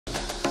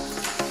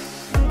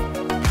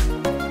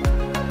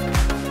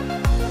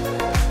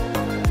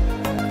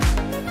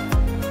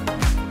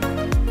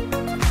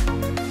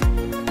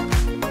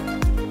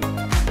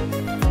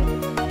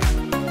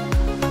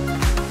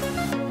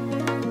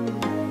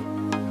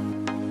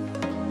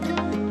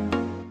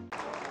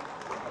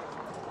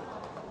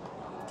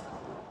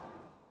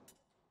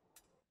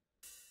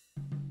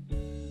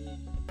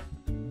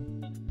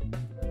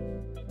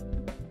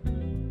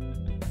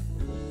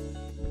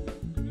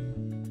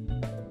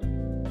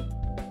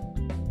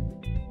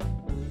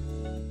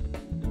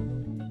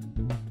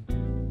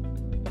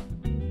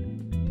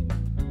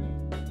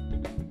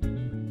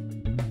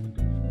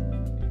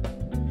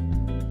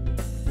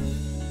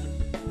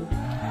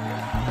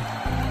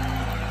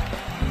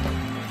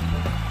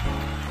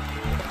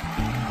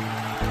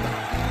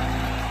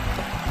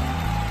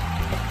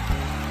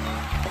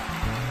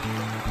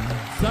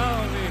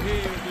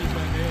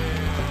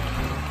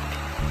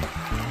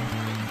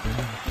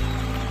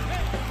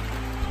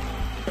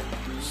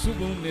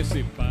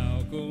nesse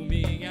palco,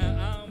 minha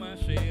alma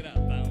cheira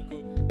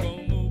talco,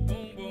 como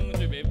bumbum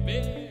de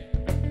bebê,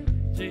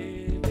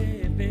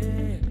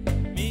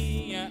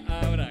 minha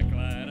aura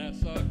clara,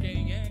 só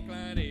quem é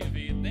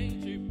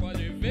clarividente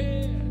pode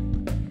ver,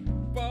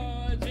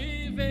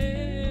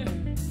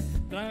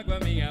 trago a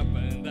minha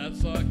banda,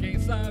 só quem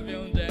sabe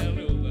onde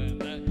ela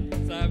anda,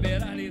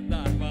 saberá lhe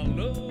dar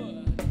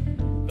valor,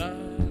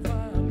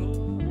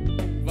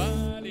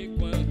 vale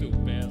quanto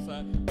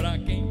peça, pra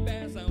quem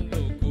pesa um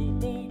louco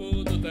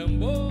bumbo do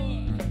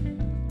tambor,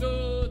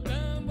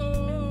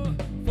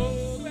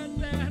 fogo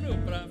eterno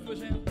pra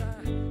afugentar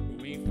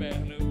o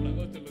inferno pra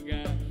outro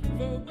lugar,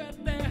 fogo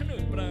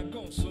eterno pra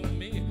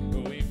consumir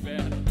o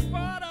inferno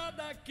fora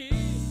daqui,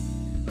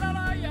 la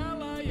la ya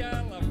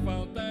la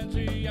falta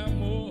de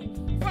amor,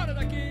 fora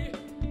daqui,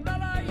 la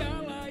la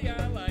ya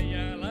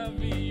la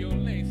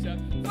violência,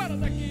 fora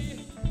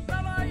daqui,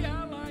 la la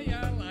ya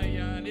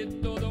de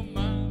todo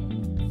mal,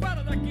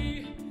 fora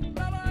daqui,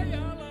 la la ya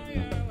la la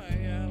ya.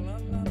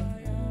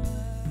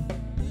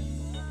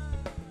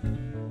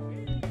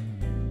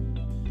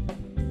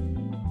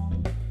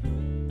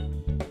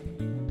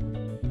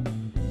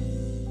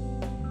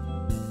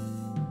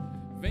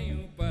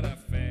 Venho para a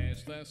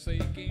festa, sei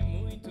que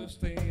muitos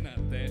têm na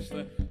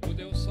testa o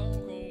Deus som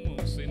como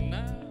um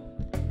sinal.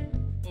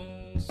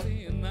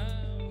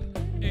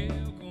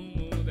 Eu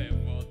como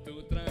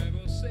devoto trago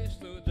um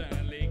cesto de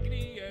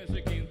alegrias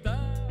de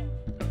quintal,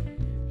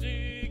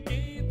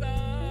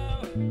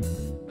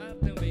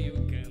 até meio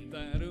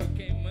cântaro,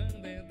 quem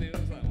manda é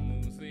Deus, a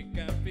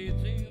música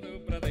pedindo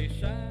pra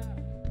deixar,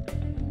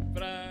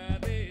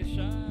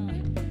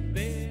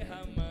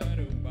 derramar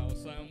o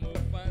bálsamo,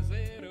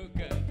 fazer o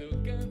canto,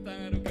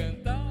 cantar o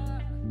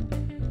cantar,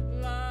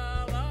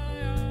 lá,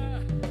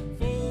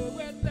 fogo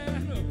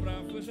eterno pra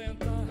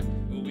afugentar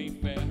o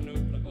inferno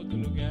pra outro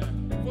lugar,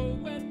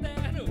 fogo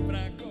eterno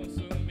pra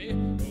consumir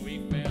o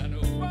inferno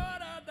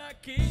fora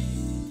daqui,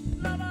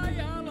 la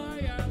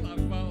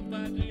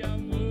falta de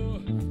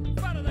amor,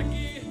 fora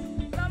daqui,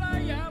 la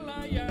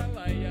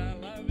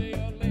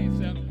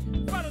violência,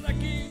 fora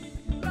daqui,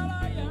 la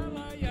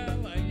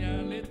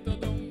lê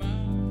todo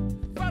mal,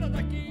 fora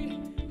daqui,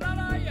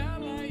 la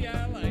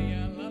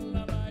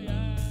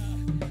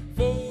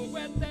fogo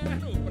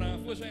eterno pra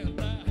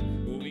afugentar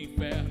o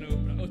inferno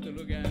pra outro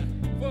lugar,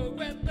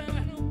 fogo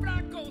eterno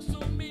pra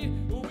consumir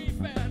o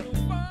inferno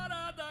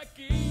fora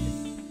daqui,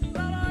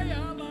 la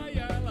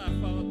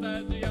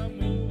falta de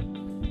amor,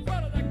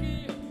 fora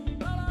daqui,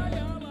 la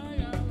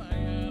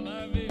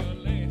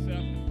violência,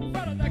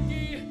 fora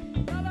daqui,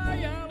 la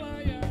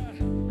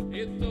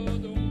e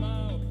todo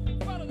mal,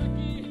 fora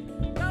daqui,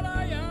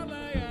 la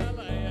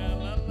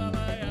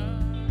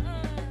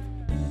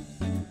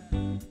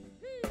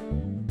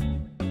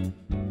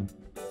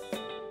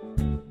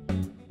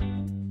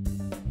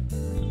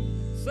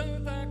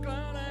Santa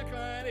Clara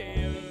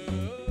clareou,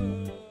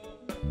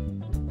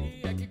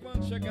 e é que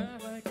quando chegar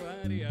vai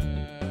clarear.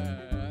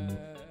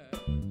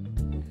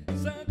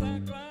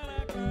 Santa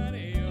Clara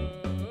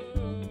clareou,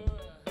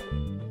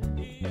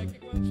 e é que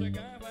quando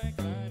chegar vai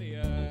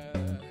clarear.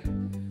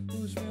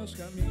 Os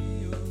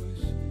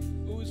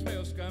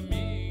meus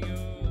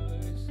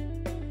caminhos,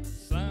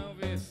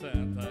 salve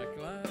Santa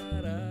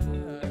Clara,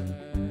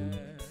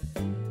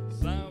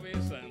 salve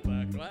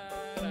Santa Clara.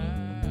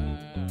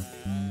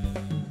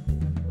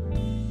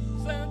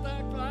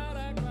 Santa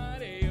Clara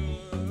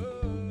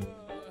clareou,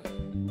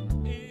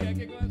 e é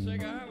que quando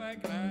chegar vai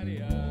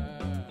clarear.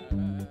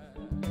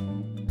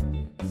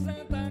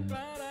 Santa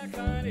Clara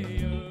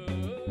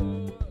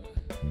clareou,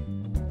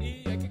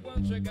 e é que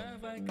quando chegar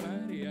vai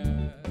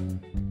clarear.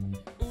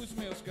 Os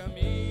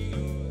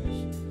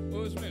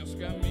meus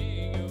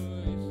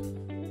caminhos,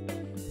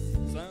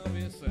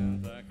 salve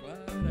Santa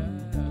Clara,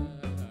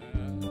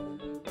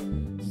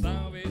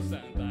 salve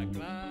Santa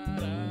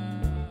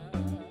Clara.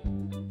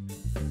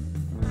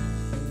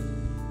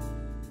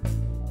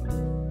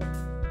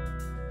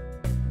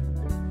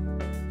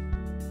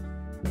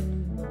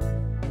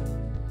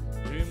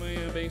 De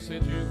manhã bem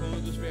cedinho, com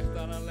o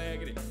despertar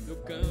alegre do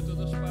canto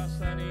dos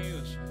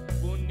passarinhos,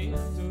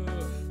 bonito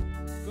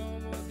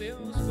como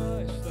Deus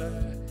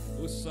gosta,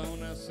 o sol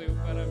nasceu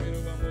para ver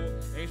o amor,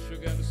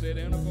 enxugando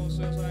sereno com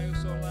seus raios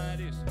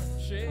solares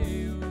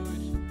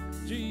cheios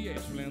de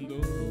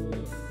esplendor,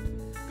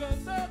 com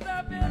toda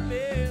a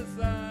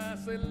beleza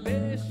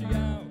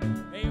celestial,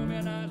 em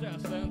homenagem a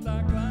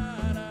Santa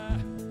Clara.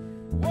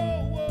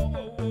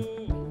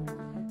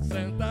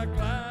 Santa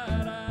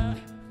Clara,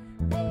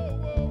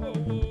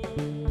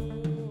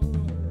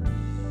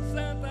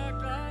 Santa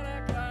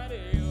Clara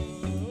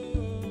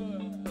clareou,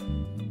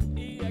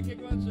 e é que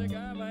quando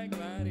chegar vai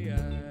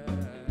clarear.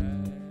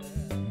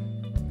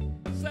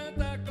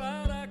 Santa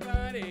Clara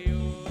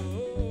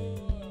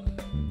clareou,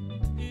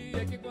 e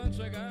é que quando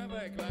chegar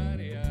vai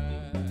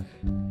clarear.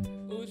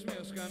 Os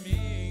meus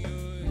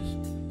caminhos,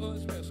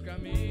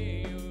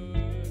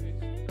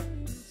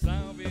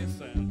 salve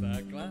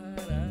Santa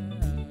Clara,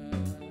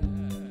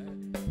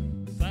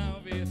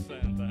 salve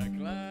Santa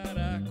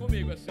Clara.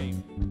 Comigo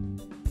assim,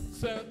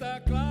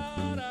 Santa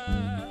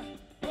Clara,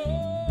 oh,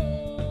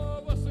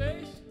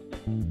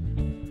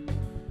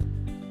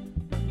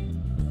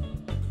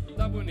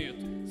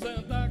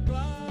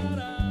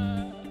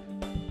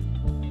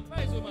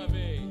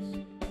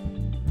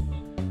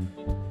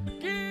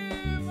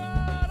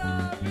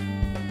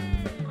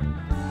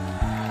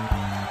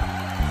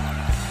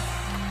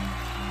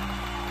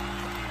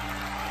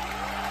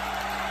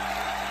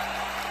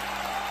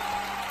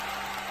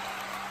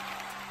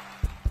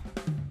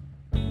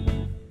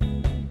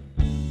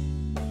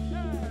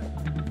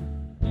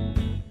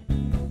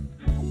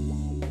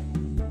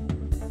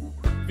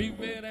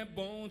 é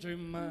bom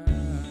demais.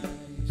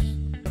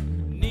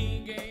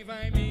 Ninguém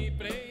vai me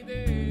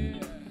prender.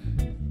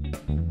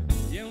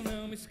 E eu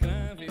não me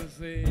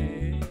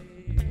escravizei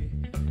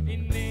e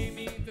nem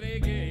me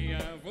entreguei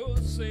a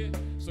você.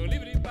 Sou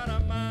livre para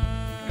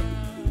amar,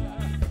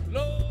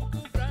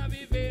 louco pra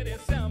viver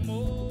esse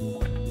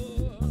amor.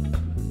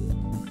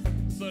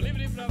 Sou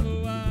livre pra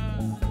voar,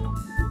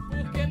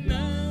 porque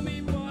não me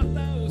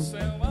importa o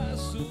céu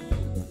azul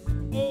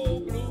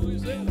ou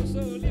blues. Eu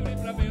sou livre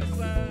pra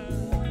pensar.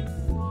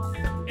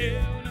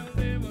 Eu não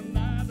devo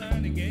nada a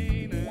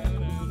ninguém,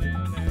 não, não,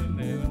 não,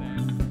 não,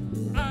 não.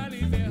 A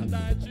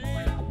liberdade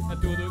é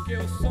tudo que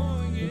eu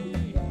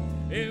sonhei.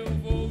 Eu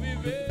vou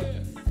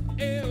viver,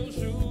 eu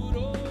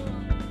juro.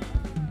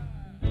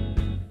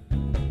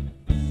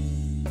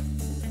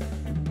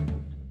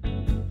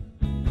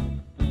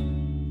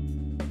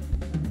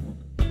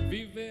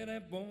 Viver é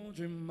bom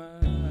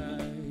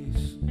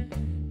demais.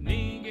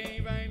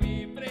 Ninguém vai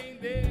me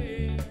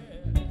prender.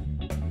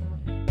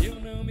 Eu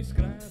não me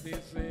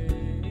escravizei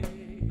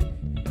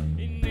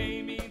e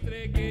nem me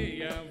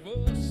entreguei a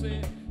você.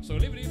 Sou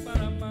livre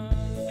para amar,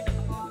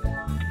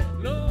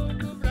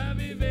 louco pra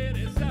viver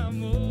esse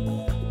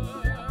amor.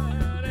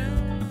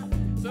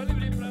 Sou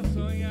livre pra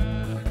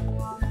sonhar,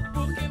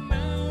 porque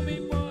não me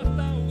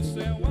importa o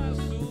céu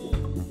azul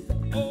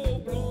ou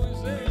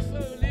blues. Eu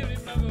sou livre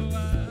pra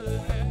voar.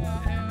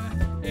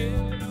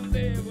 Eu não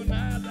devo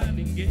nada a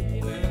ninguém,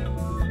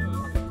 não.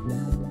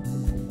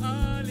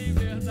 A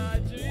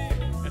liberdade é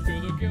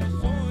tudo que eu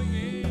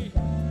sonhei.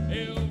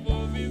 Eu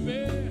vou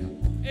viver,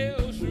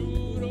 eu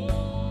juro.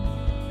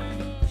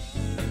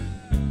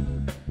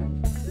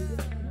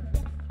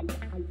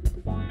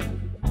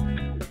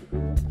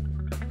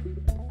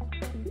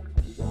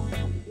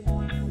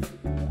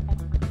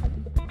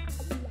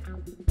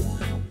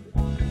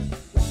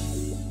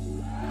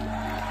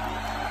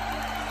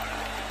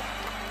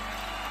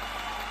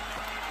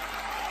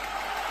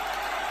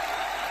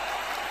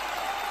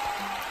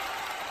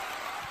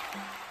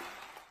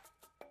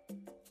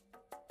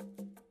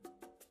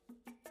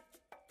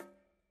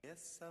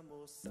 Essa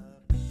moça.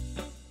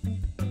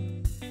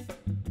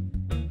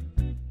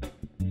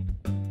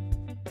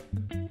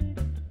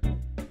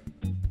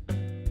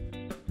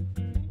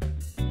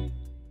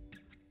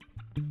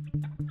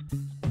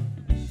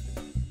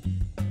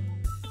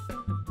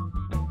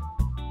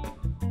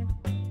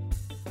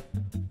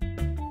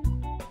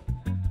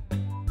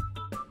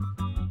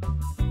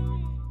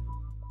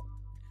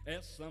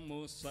 Essa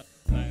moça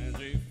tá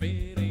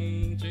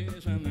diferente,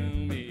 já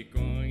não me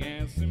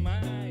conhece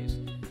mais.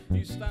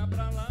 Está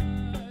pra lá,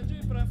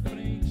 de pra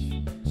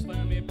frente,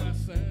 está me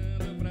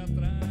passando pra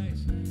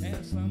trás.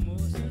 Essa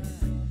moça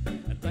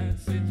tá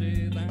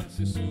decidida a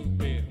se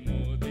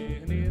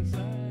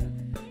supermodernizar.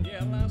 E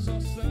ela só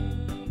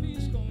samba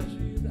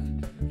escondida,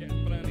 que é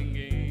pra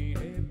ninguém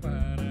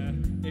reparar.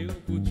 Eu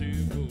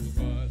cultivo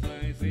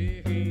rosas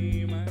e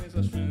rimas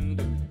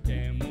achando que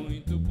é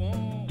muito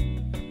bom.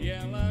 E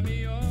ela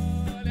me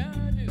olha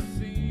de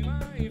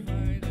cima e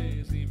vai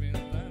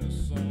desinventar o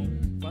som.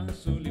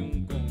 Faço-lhe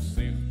um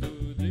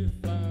concerto de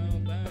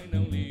flauta e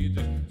não lhe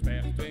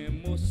desperto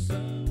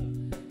emoção.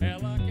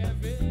 Ela quer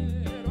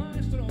ver o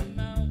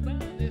astronauta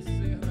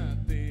descer na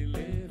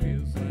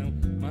televisão.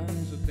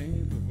 Mas o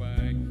tempo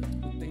vai,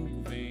 o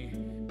tempo vem,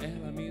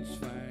 ela me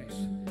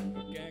desfaz.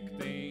 O que é que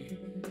tem?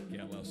 Que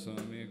ela só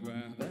me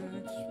guarda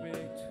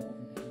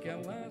despeito, que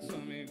ela só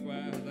me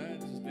guarda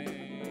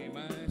desdém.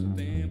 Mas o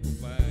tempo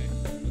vai,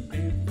 o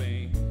tempo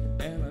vem,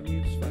 ela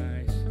me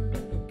desfaz.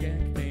 O que é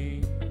que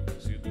tem?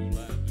 Se do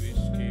lado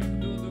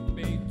esquerdo do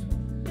peito,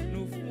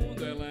 no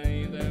fundo ela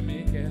ainda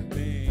me quer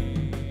bem.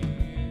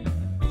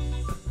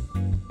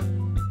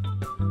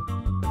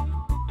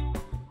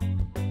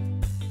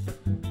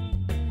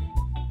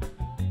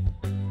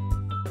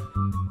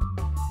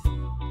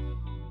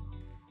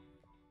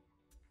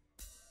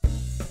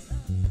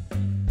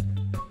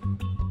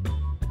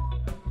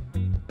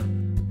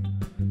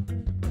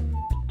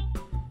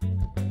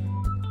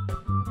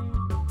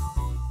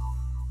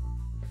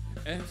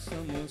 Essa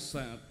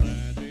moça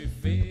tá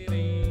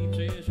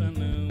diferente, já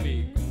não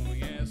me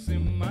conhece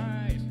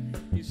mais.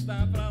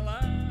 Está pra lá,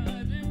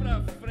 de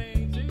pra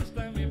frente,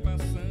 está me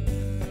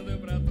passando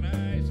pra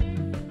trás.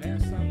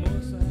 Essa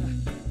moça,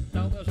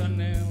 tal da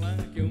janela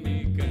que eu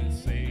me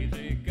cansei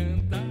de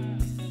cantar.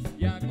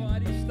 E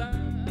agora está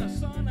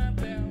só na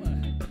tela,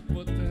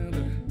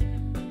 botando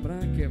pra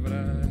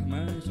quebrar.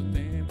 Mas o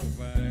tempo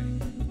vai,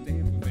 o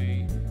tempo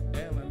vem,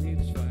 ela me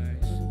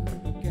desfaz.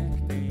 O que é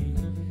que tem?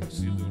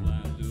 Se do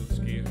lado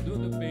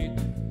esquerdo do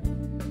peito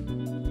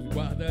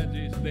guarda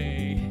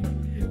desdém.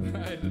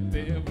 Mas o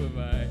tempo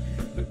vai,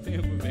 o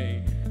tempo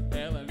vem,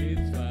 ela me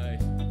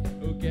desfaz.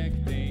 O que é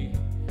que tem?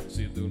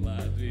 Se do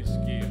lado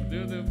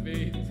esquerdo do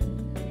peito,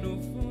 no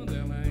fundo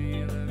ela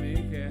ainda me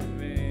quer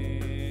bem.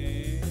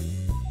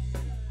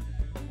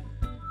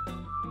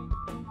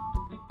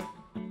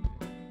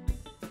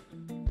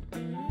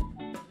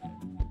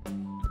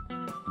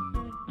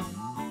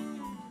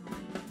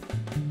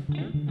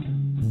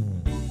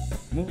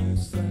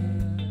 Moça,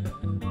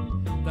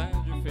 tá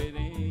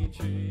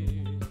diferente,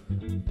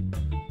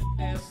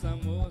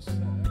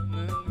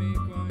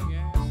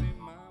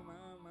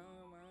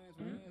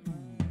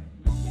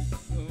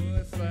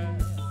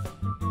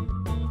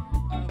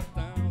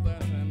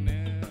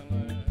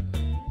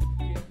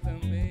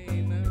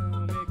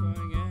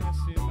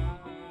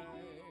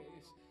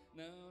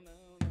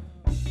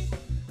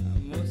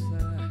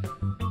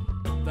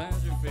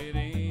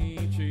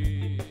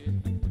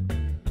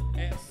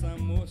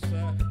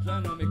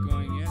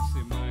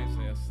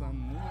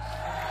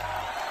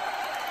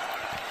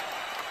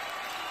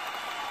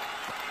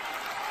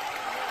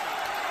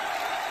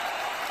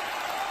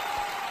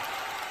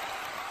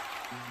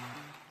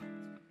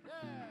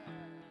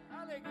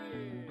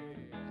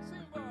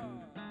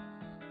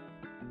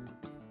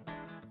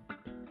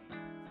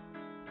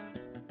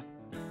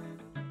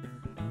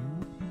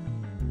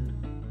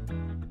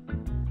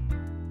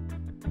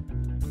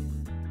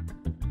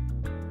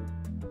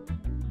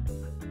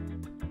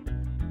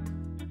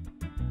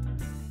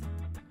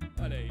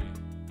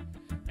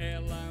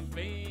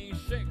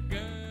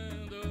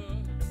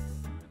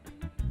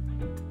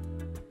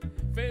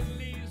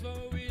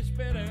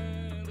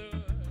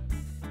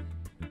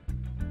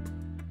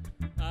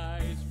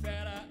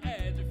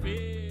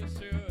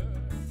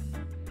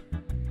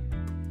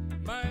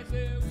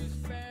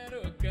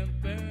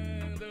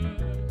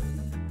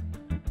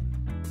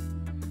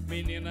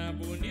 menina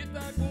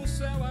bonita com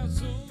céu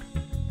azul.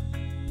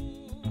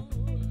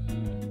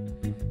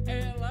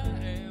 Ela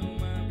é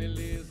uma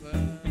beleza.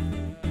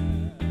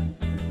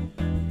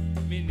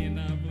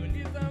 Menina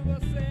bonita,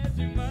 você é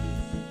demais.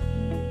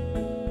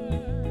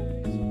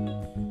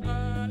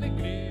 A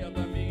alegria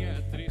da minha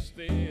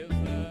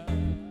tristeza.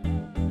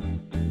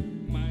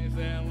 Mas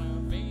ela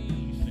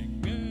vem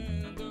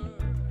chegando.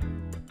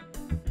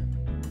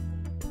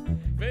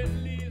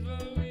 Feliz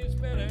vou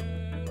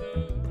esperando.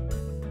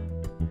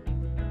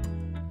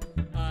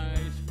 A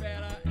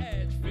espera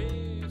é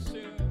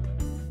difícil,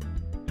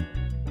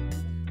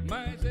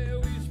 mas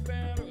eu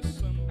espero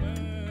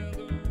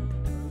sambando.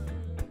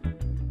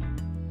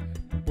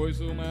 Pois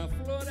uma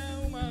flor é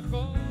uma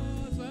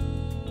rosa.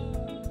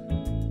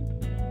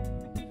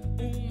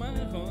 Uma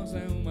rosa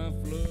é uma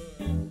flor.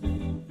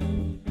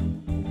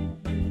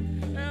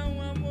 É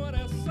um amor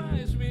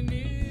essas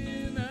meninas.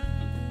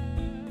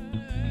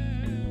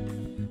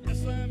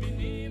 Essa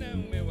menina é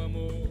o meu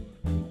amor.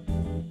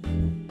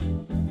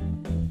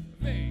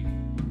 Vem,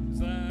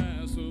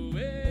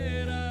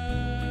 zazoeira,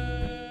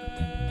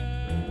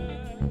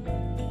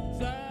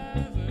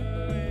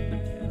 zazoeira,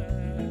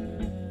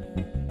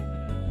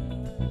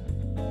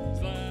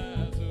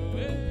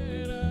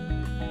 zazoeira,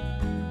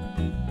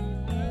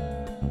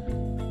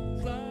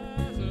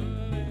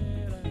 zazoeira.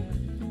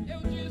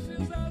 Eu disse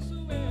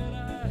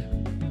zazoeira,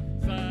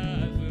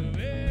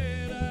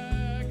 zazoeira.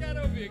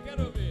 Quero ouvir,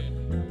 quero ouvir.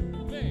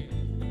 Vem.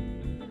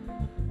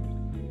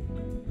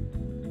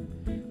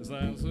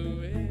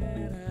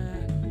 Zazoeira,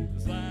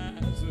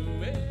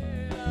 zazoeira.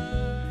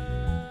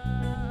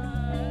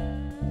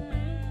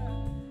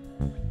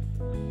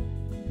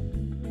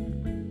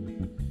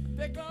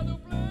 Teclado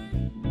play.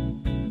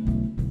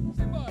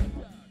 Simbora,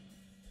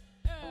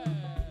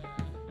 Thiago.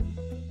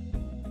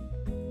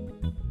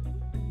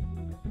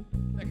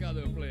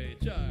 Teclado play,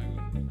 Thiago.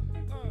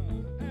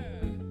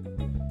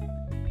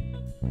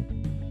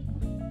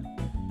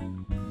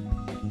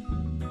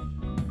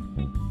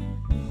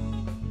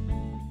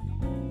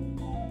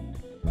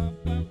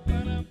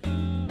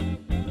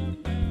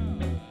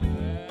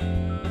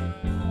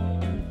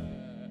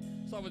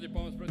 Salva de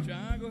palmas para o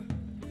Thiago.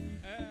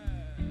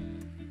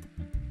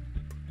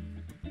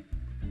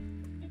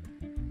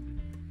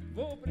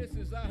 Vou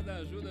precisar da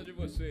ajuda de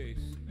vocês.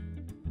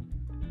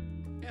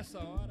 Essa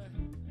hora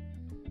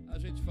a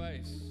gente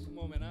faz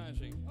uma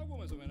homenagem,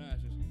 algumas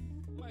homenagens,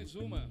 mais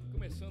uma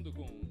começando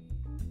com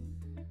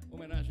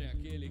homenagem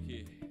àquele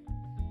que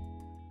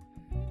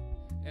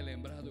é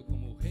lembrado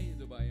como o rei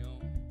do Baião,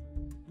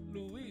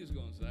 Luiz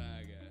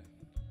Gonzaga.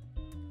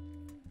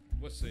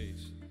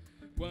 Vocês,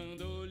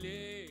 quando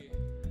olhei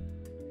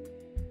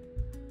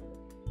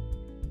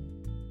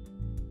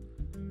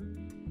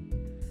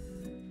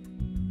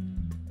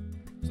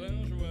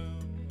São João,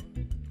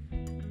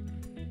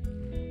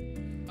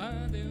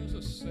 adeus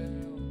o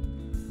céu,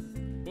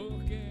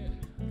 porque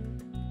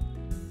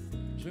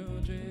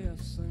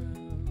judiação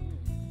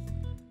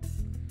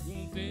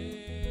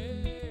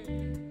juntei,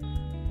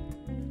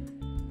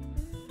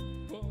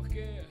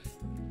 porque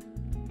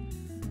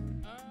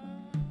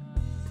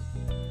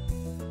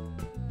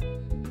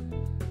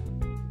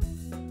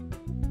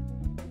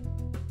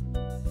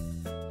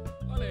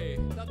olha aí,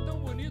 tá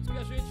tão bonito que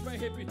a gente vai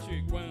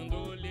repetir. Quando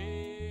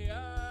olhei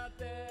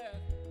até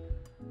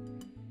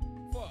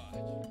forte,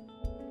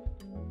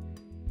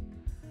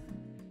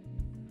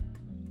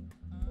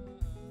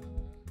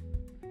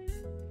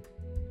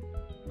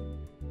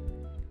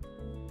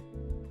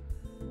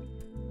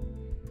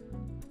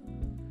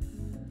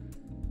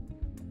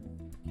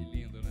 que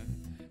lindo, né?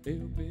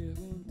 Eu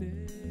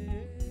perguntei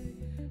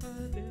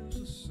a Deus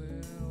do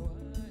céu,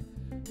 ai,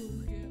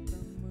 por que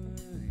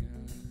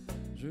tamanha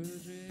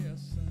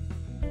judiação?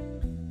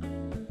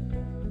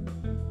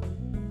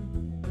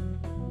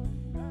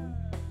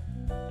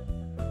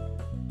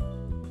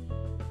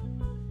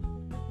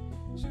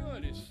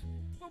 Senhores,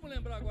 vamos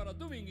lembrar agora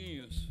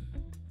Dominguinhos.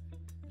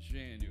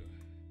 Gênio.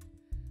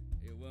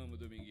 Eu amo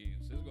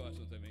Dominguinhos. Vocês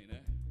gostam também,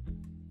 né?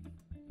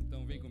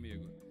 Então vem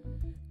comigo.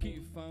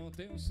 Que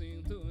falta eu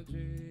sinto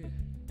de...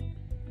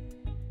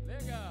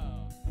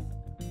 Legal!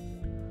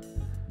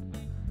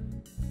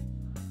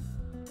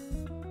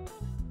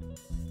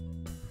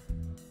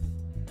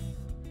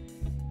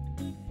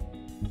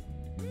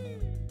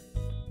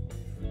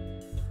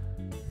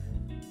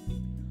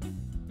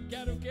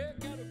 Quero o quê?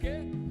 Quero o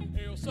quê?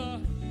 Eu só...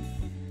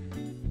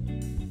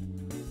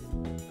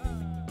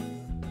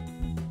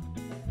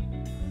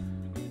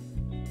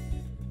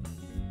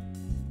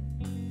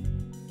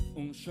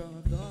 Um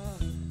xodó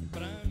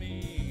pra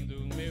mim do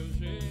meu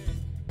jeito.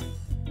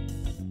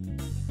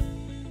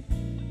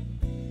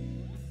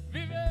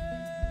 Viver!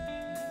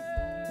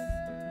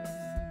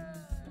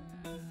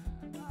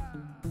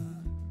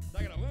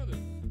 Tá gravando?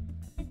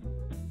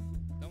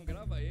 Então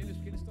grava eles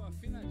porque eles estão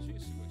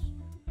afinadíssimos.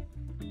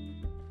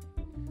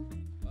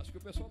 Acho que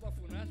o pessoal da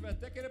Funarte vai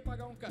até querer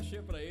pagar um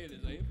cachê pra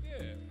eles aí,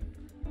 porque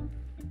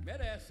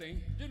merece,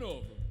 hein? De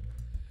novo.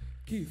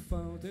 Que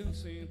falta eu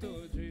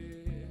sinto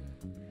de...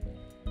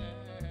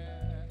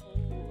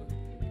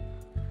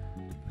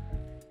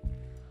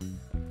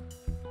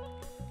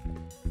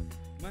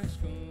 mas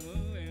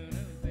como eu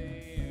não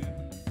tenho.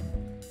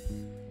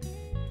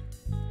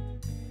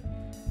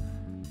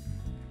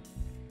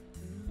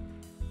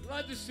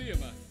 Lá de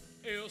cima,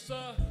 eu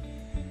só.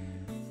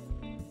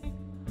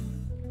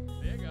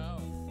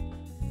 Legal.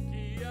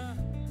 Que há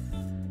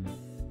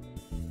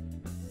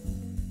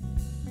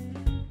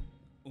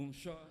um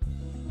shot.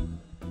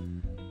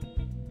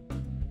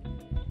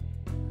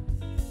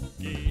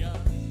 Que há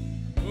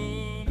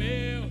o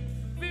meu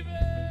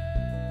viver.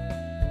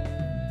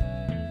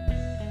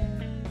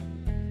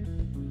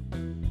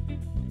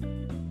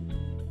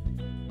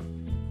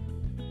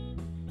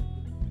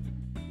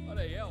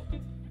 Olha aí,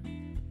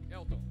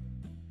 Elton,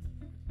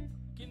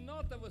 que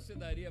nota você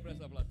daria para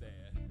essa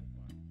plateia?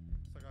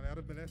 Essa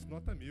galera merece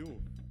nota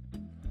 1000.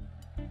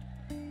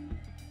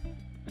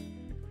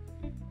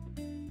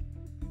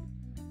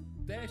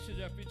 Teste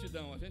de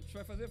aptidão. A gente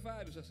vai fazer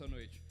vários essa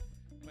noite,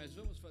 mas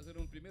vamos fazer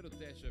um primeiro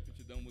teste de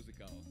aptidão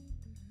musical.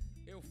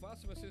 Eu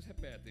faço e vocês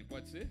repetem,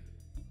 pode ser?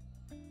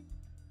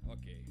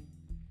 Ok.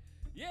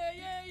 Yeah,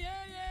 yeah,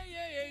 yeah, yeah,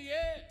 yeah, yeah,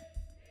 yeah.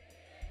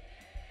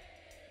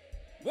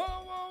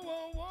 Whoa, whoa,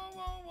 whoa, whoa,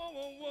 whoa, whoa,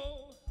 whoa,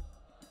 whoa.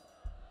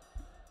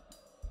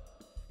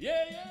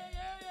 Yeah, yeah,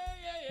 yeah, yeah,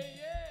 yeah, yeah,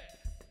 yeah.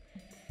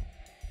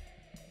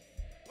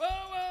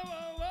 Whoa, whoa,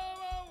 whoa, whoa,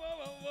 whoa, whoa,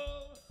 whoa,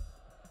 whoa.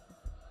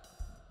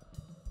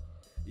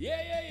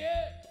 Yeah, yeah,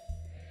 yeah.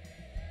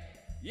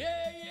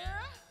 Yeah,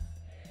 yeah.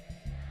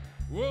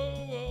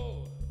 Whoa,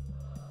 whoa.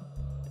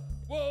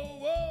 Whoa,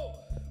 whoa.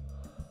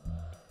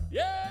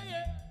 Yeah,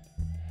 yeah.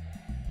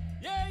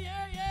 Yeah,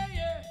 yeah, yeah,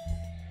 yeah.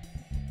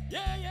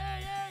 Yeah, yeah,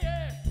 yeah,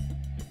 yeah.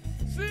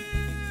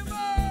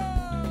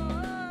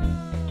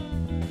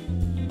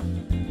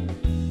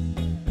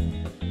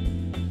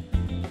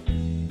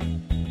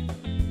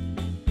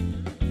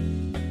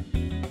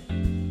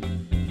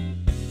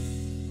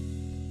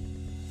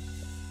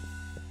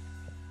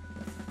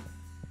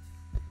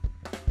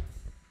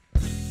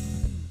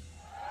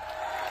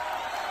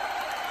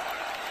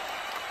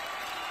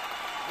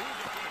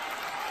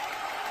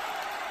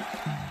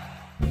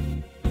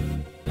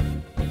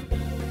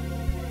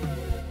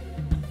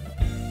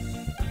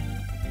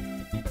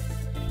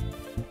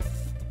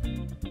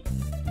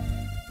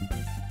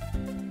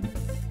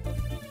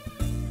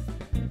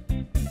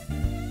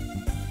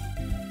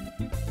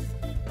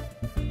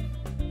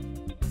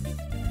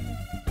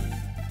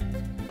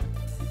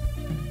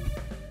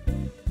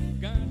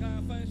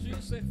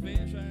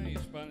 Cerveja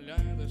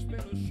espalhadas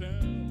pelo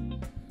chão,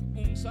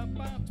 um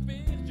sapato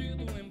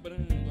perdido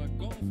lembrando a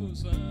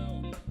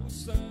confusão. O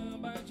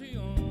samba de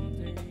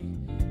ontem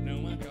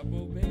não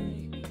acabou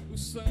bem. O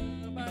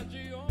samba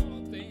de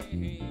ontem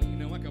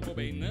não acabou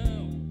bem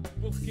não.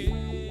 Por quê?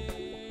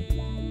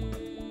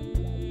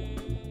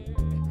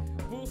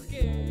 Por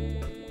quê?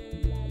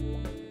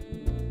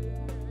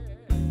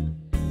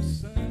 O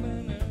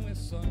samba não é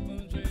só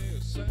bom dia,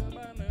 o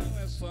samba não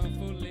é só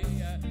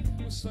folia.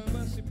 O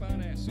samba se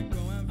parece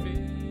com a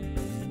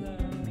vida,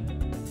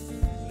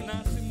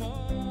 nasce e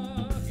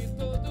morre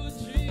todo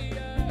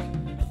dia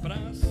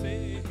pra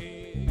ser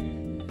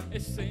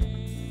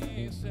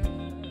essência,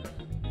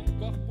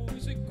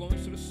 corpos e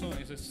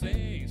construções,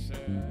 essência,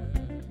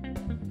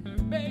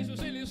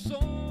 beijos e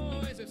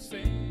lições,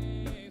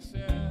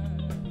 essência,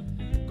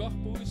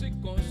 corpos e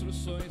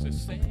construções,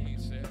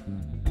 essência,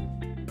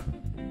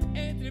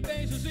 entre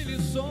beijos e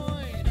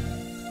lições.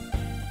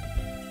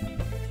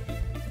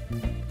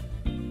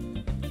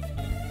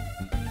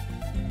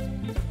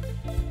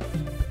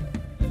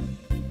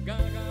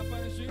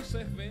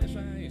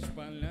 Cerveja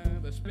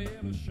espalhadas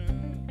pelo chão,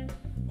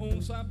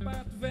 um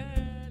sapato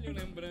velho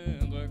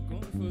lembrando a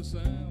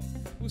confusão.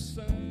 O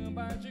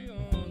samba de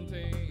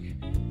ontem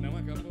não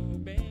acabou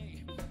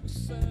bem. O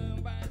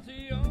samba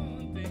de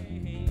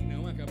ontem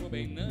não acabou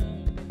bem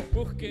não.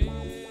 Por quê?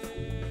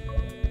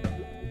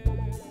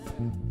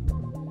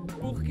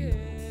 Por quê?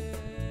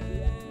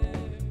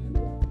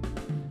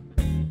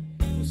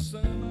 O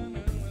samba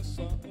não é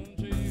só um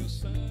dia, o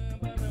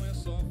samba não é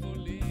só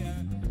folia.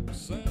 O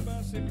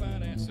samba se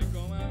parece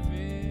com a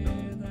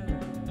vida,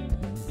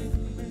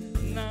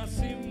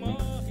 nasce e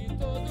morre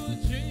todo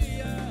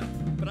dia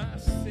pra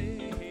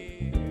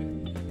ser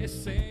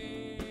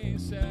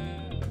essência,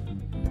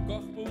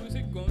 corpos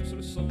e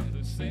construções,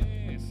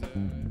 essência,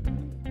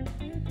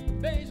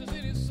 beijos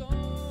e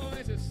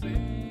lições,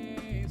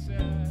 essência,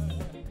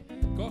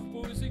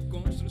 corpos e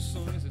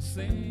construções,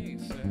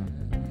 essência,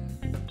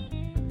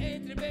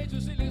 entre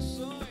beijos e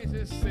lições,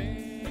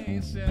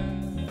 essência,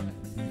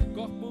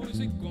 corpos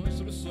e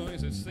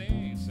construções,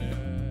 essência,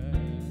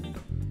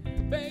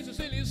 beijos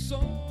e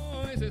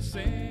lições,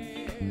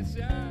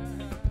 essência,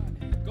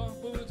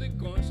 corpos e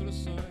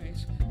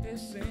construções,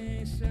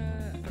 essência,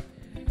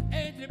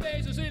 entre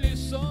beijos e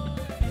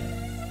lições.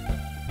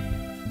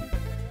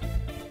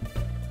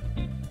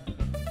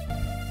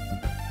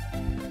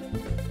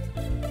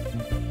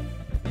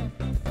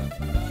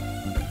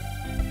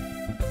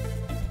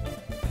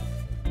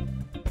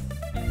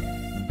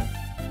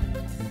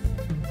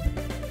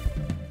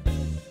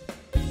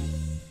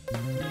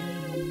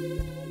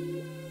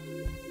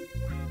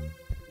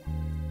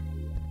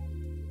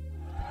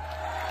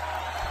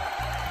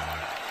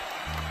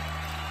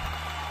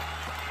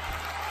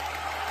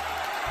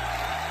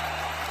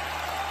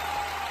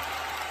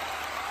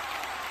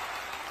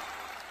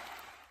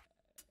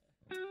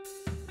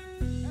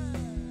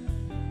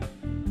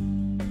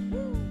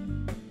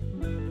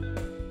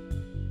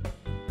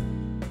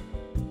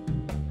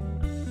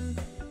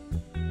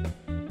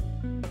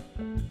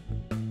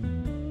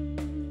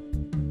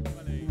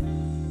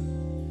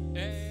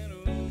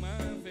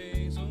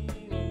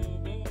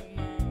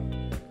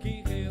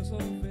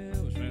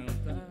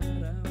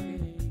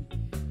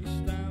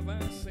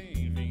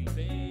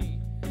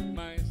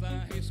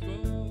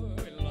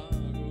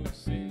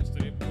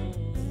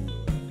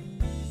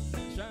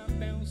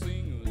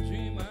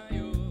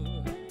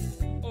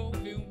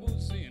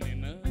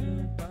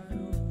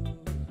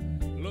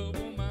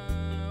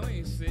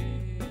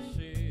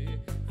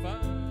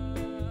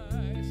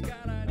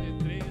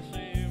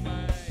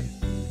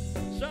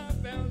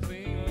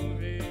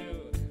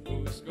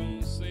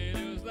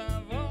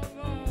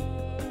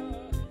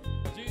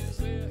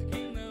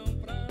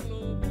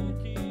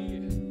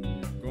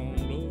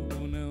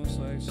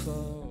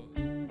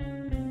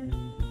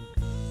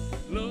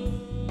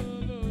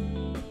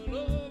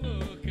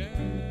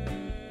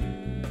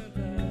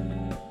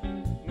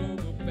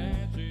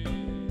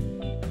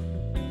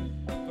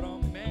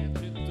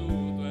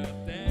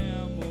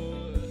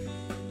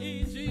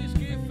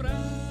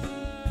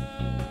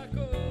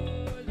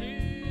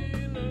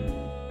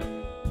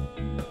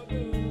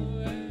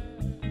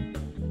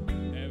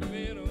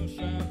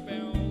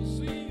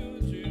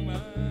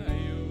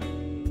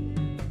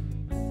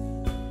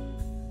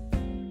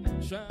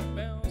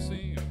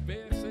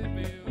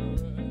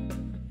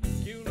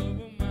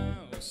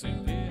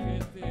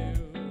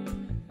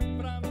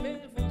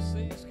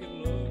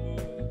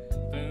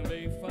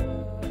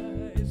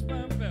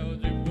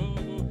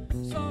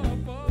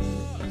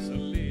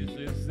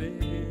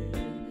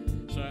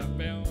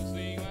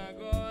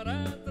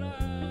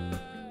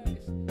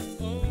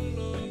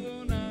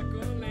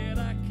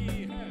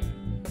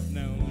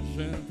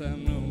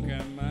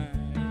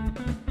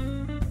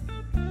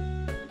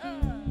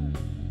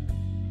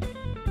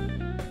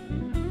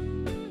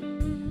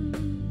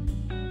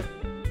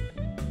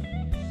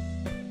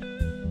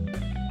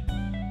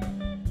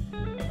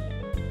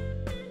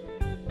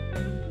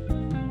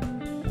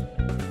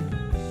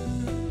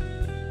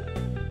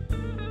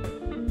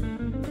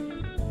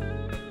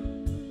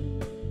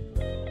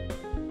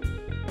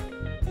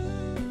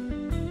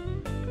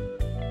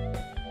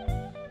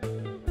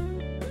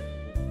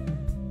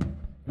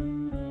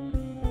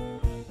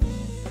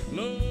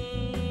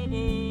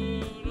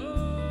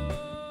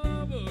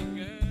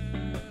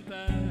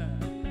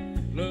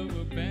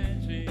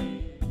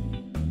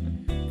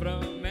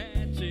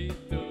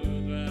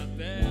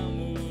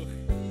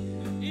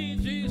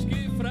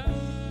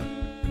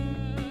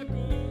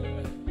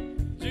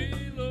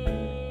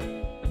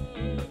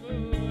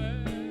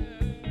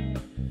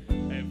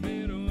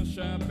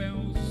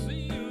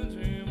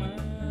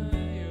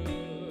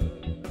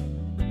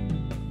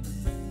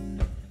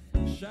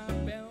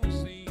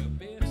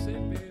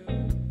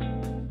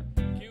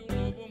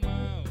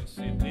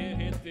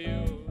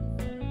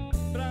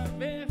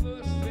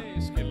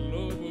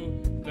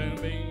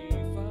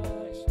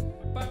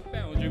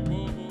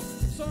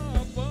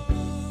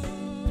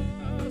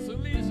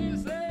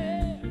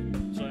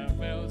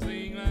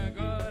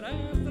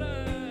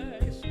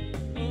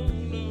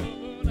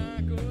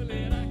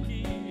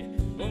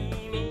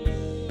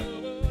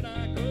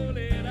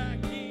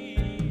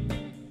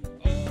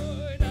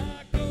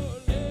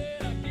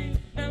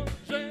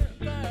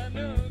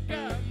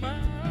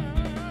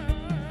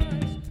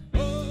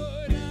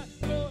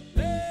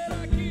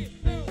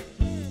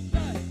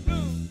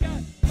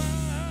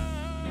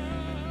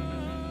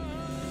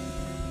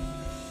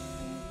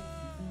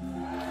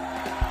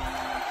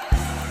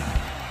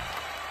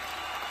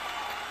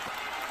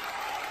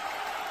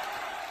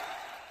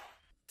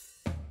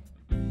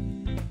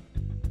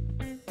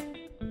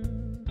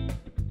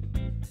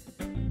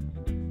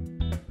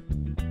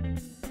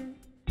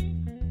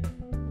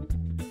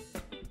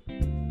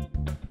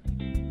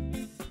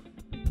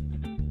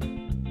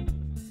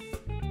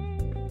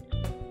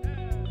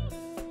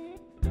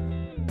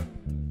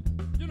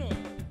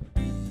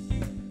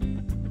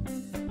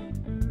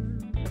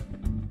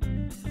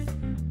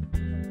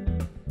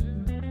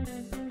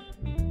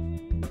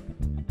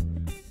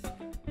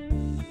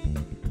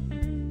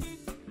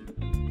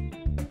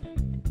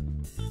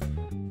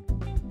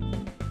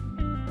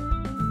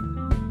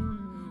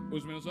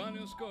 meus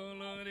olhos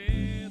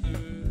coloridos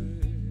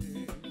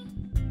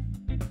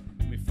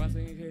me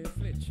fazem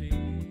refletir.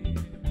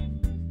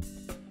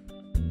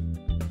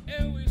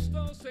 Eu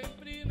estou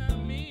sempre na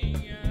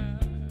minha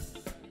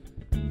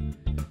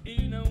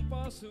e não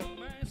posso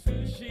mais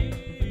fugir.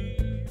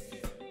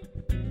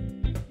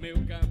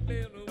 Meu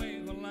cabelo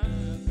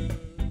enrolado,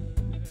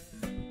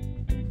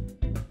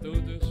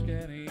 todos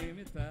querem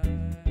imitar.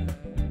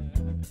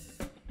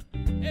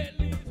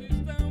 Eles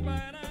estão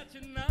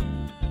baratinados,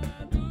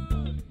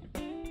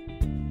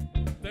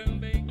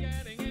 também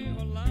querem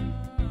enrolar.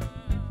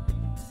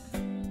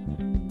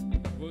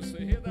 Você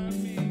ri da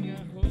minha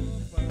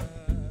roupa,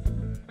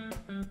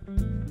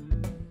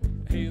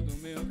 ri do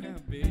meu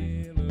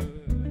cabelo,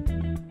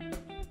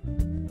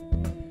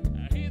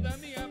 ri da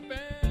minha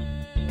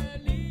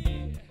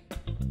pele,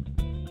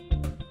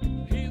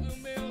 ri do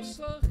meu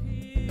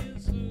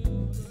sorriso.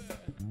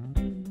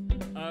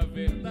 A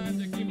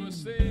verdade é que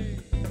você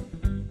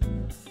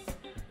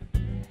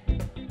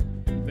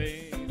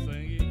tem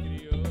sangue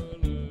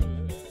crioulo,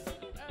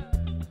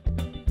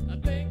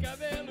 tem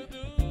cabelo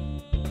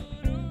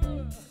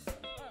duro,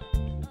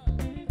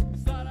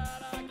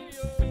 sarará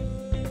crioulo.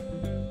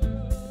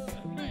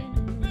 Vem,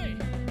 vem,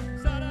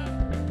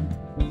 sarará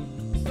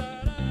crioulo,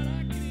 sarará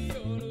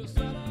crioulo,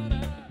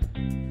 sarará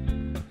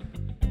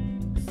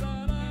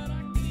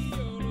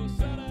crioulo,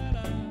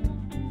 sarará.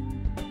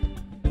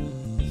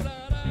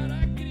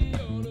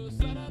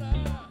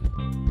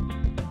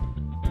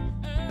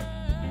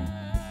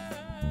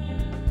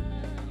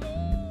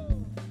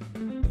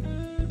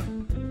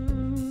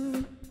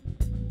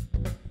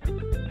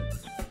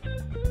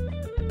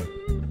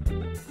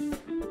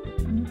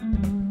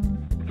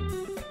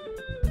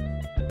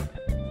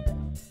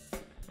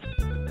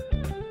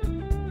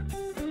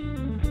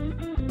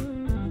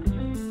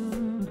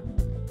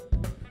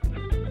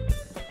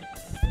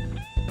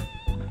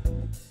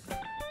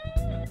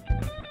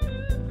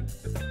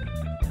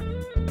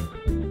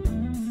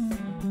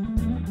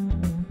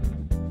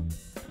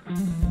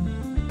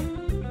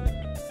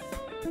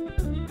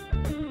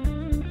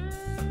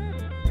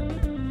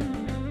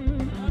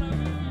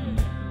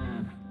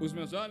 Os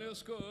meus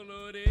olhos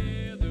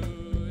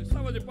coloridos,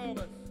 salva de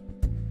palmas,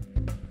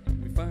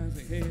 me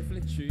fazem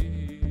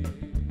refletir.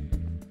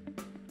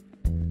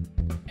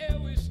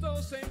 Eu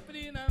estou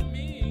sempre na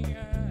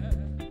minha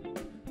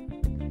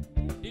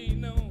e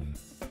não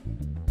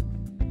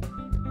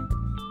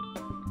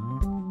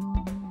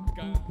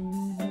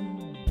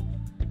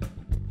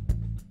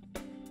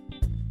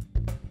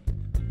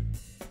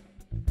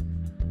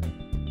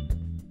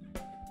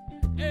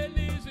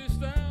eles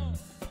estão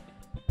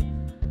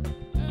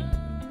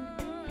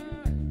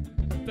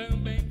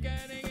também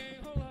querem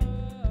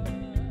enrolar,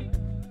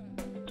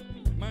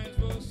 mas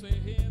você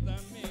ri da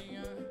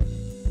minha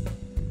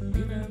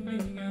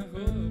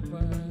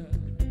roupa,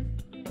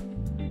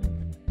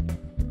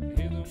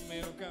 ri do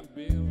meu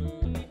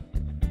cabelo,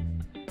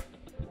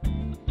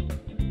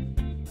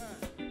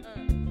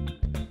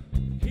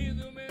 ri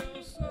do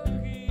meu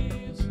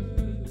sorriso.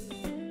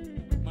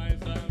 Mas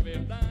a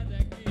verdade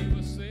é que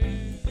você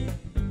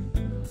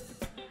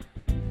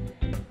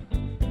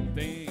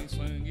tem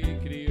sangue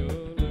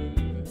crioulo,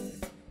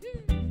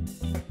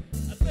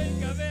 tem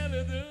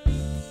cabelo duro,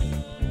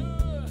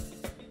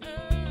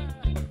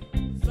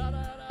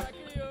 sarará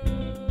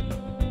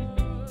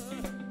crioulo.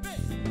 Vem,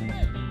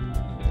 vem,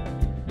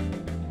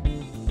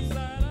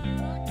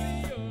 sarará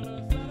crioulo,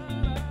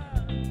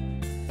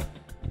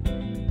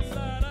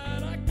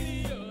 sarará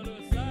crioulo,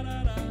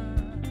 sarará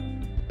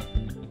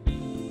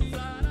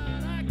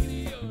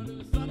crioulo,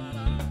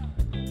 sarará.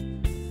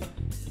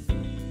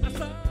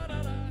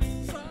 Sarará,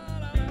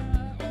 sarará,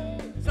 oh,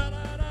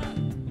 sarará,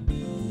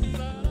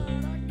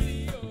 sarará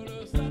crioulo,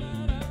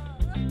 sarará,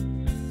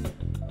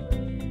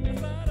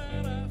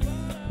 sarará,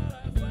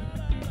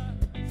 sarará,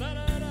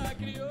 sarará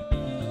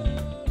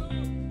crioulo.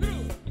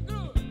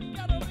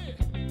 Quero ouvir,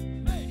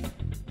 vem,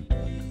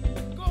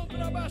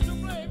 contrabaixo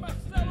play,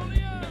 Marcelo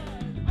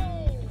Linhares, oh.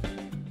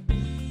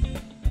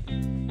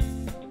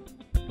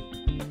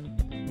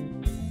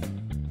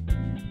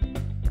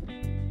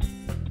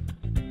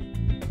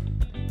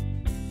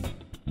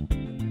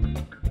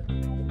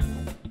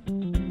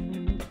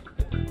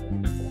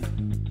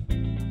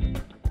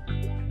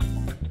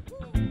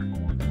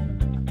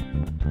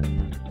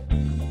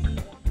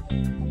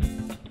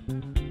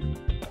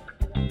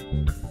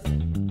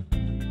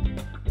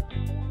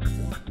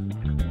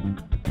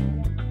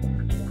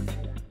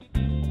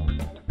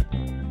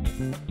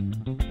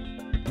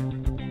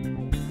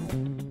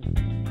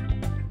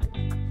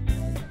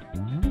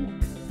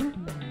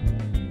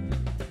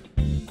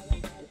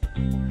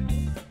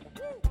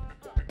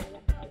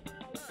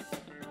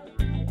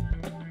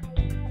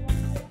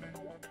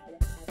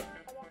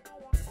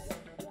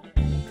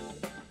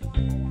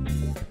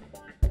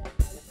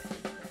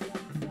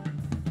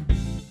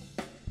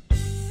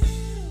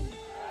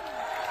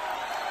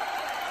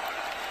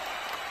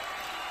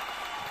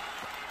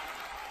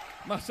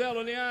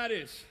 Marcelo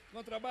Linhares,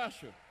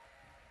 contrabaixo.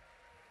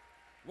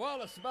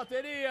 Wallace,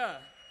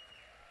 bateria.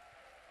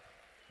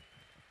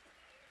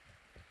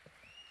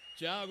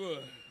 Thiago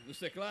nos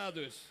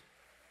teclados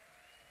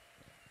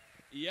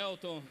e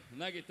Elton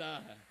na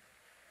guitarra.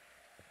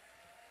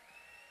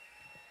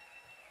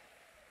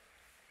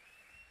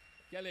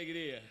 Que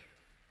alegria.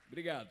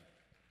 Obrigado.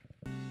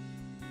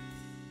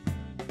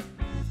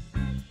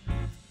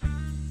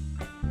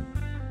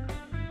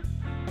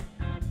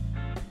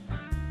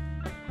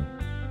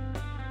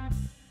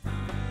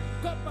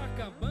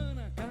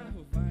 Copacabana,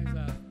 carro vai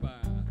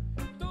zarpar,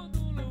 todo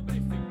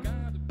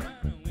lubrificado pra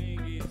não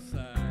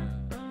enguiçar.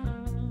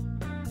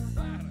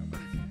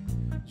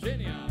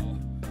 Genial,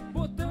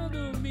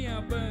 botando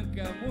minha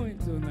banca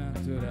muito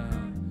natural.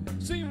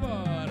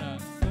 Simbora,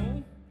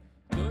 1,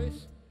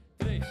 2,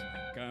 3.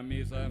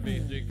 Camisa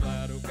verde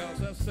claro,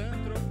 calça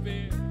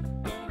Saint-Tropez,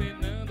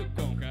 combinando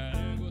com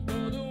carango,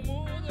 todo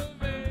mundo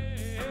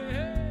vê.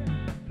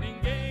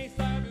 Ninguém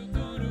sabe o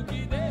duro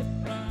que dei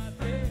pra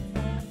ter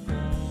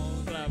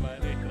fonfon.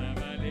 Trabalhei,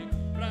 trabalhei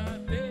pra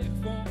ter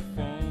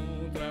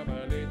fonfon.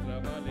 Trabalhei,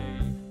 trabalhei.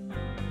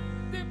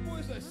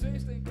 Depois das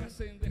 6 tem que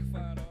acender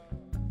farol.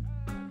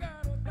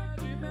 Garota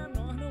de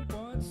menor não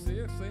pode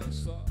ser sem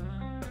sol.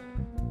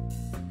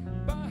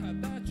 Barra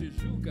da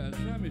Tijuca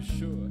já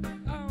mexeu.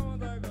 A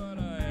onda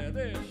agora é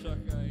deixa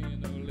cair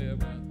no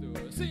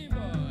elevador.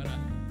 Simbora,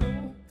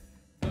 1,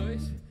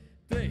 2,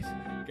 3.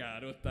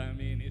 Garota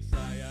mini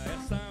saia,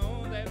 essa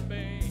onda é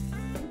bem.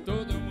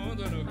 Todo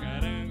mundo no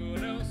carango,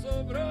 não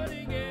sobrou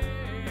ninguém.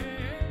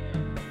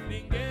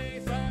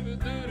 Ninguém sabe o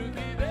duro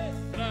que dei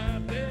pra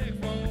ter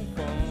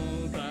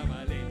fonfon.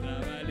 Trabalhei,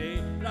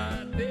 trabalhei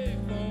pra ter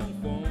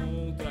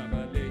fonfon.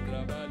 Trabalhei,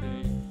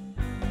 trabalhei.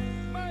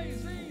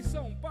 Mas em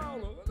São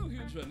Paulo, no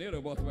Rio de Janeiro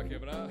eu boto pra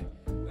quebrar.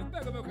 Eu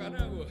pego meu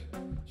carango,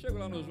 chego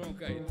lá no João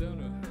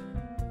Caetano,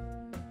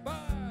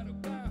 paro o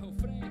carro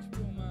frente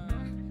pro mar,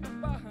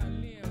 barra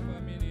limpa,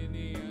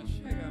 menininha,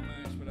 chega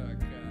mais pra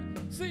cá.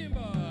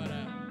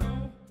 Simbora,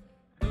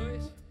 1,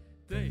 2,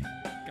 3.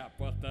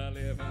 Capota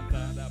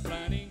levantada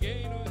pra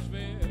ninguém nos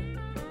ver.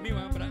 1000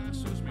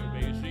 abraços, 1000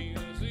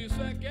 beijinhos,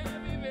 isso é que é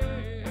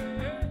viver.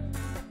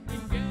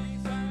 Ninguém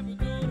sabe o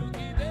duro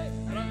que dei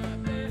pra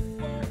ter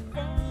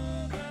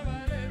fonfon.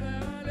 Trabalhei,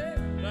 trabalhei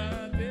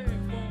pra ter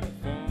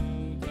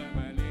fonfon.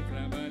 Trabalhei,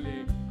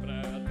 trabalhei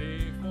pra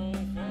ter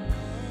fonfon.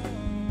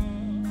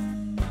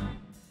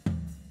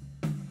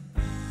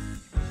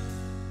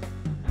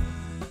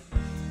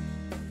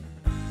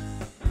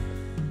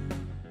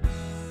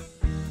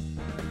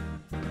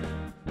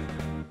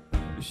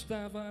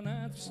 Estava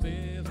na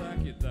tristeza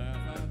que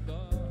dava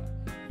dó,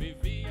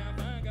 vivia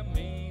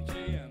vagamente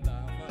e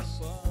andava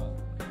só.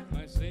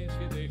 Mas eis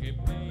que de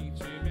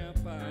repente me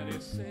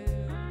apareceu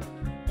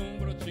um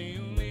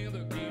brotinho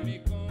lindo que me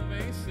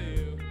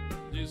convenceu,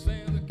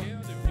 dizendo que eu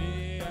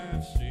devia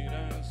vestir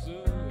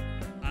azul.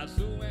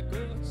 Azul é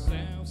cor do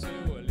céu,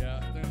 seu olhar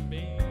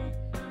também.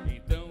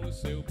 Então o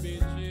seu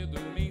pedido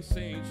me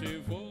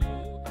incentivou.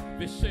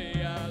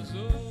 Vestir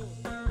azul,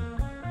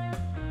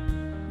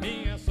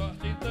 minha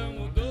sorte então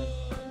mudou.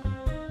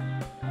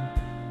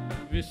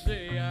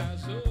 Vestir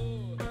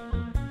azul,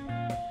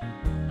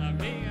 a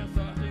minha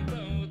sorte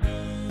então mudou.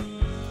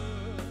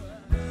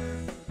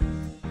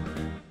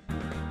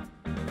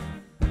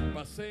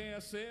 Passei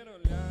a ser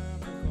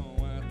olhado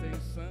com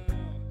atenção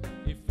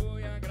e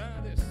fui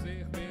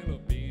agradecer pela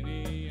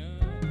opinião.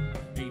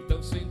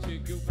 Então senti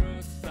que o broto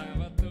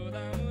estava toda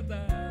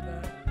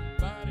mudada,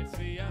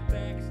 parecia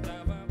até que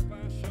estava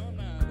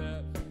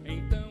apaixonada.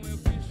 Então eu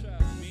fiz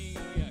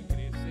charminho e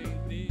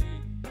acrescentei,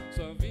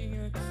 só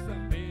vinha aqui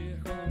saber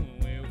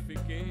como eu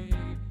fiquei.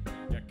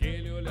 E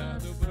aquele olhar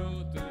do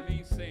broto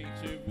me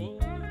incentivou.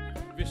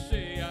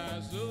 Vestir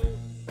azul,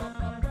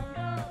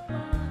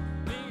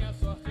 minha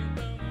sorte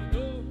então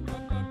mudou.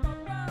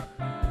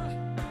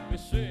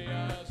 Vestir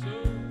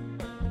azul,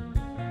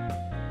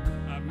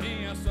 a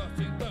minha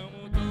sorte então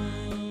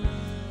mudou.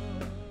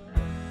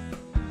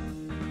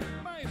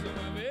 Mais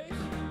uma vez,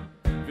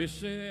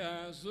 vestir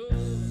azul,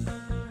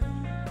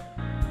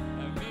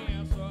 a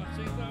minha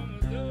sorte então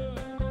mudou.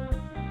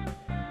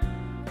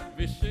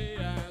 Vestir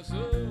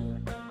azul,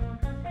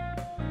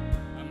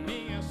 a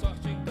minha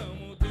sorte então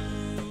mudou.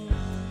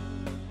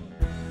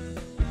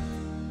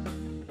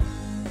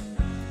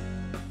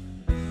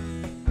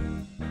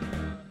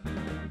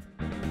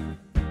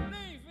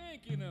 Nem vem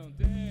que não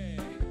tem,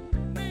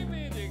 nem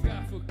vem de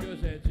garfo que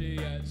hoje é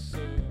dia de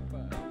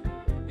sopa.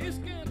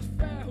 Esquenta o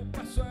ferro,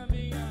 passo a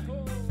minha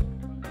roupa.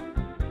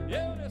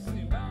 Eu nesse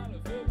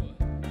embalo vou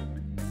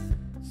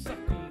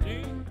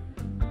sacudinho.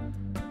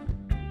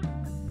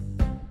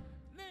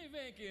 Nem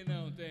vem que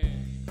não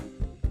tem,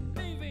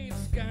 nem vem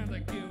escada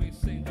que o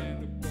incêndio é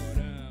no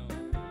porão.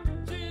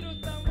 Tira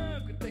o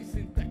tamanco e tem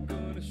sinteco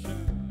no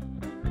chão.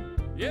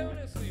 Eu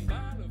nesse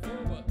embalo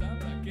vou botar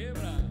pra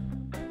quebrar.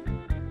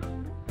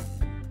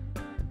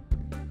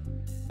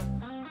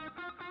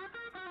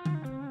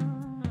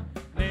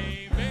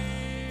 Nem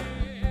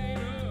vem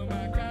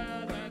numa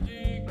casa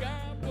de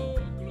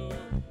caboclo.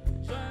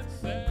 Já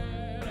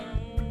disseram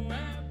um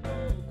é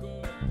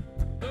pouco,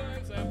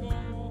 2 é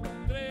bom,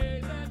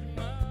 3 é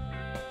demais.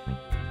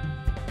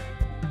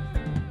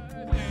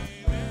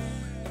 Nem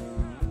vem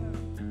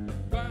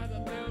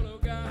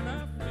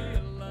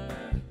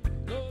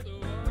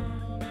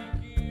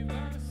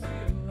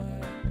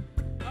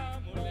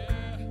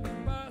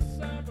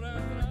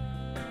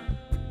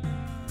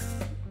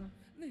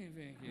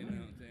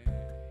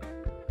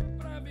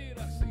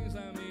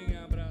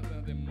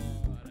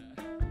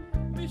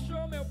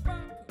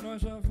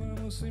nós já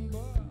vamos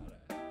embora.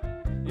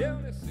 Eu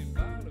nesse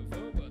embalo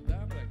vou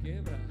botar pra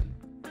quebrar.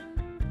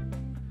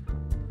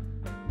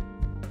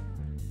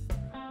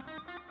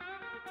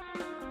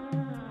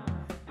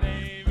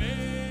 Nem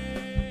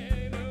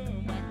vem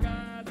numa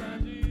casa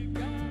de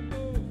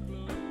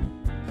caboclo.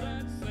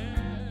 Já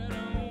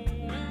disseram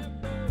um é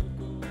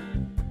pouco,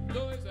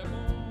 dois é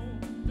bom,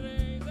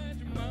 três é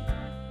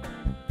demais.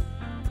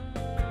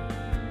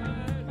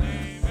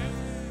 Nem vem,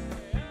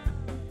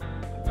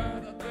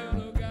 guarda teu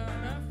lugar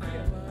na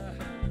fila.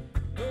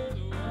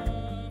 Todo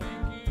homem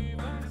que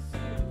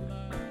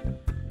vacila,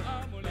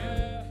 a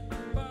mulher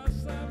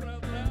passa pra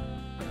trás.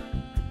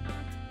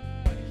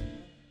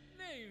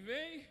 Nem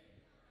vem.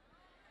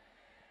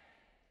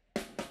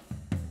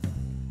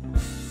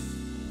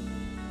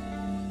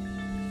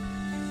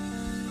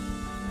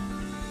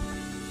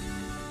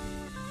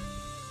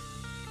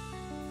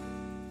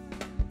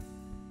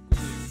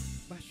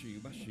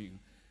 Baixinho, baixinho.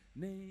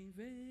 Nem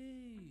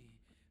vem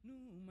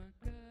numa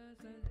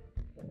casa.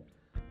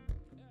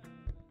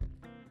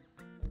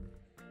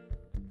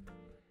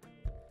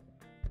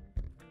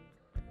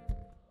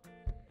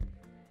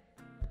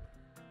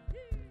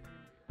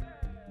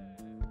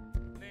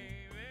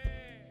 Nem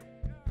vem.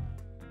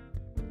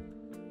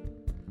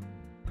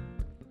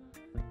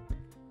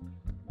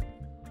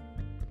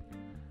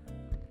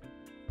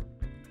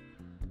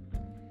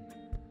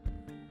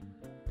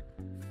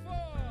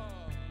 For.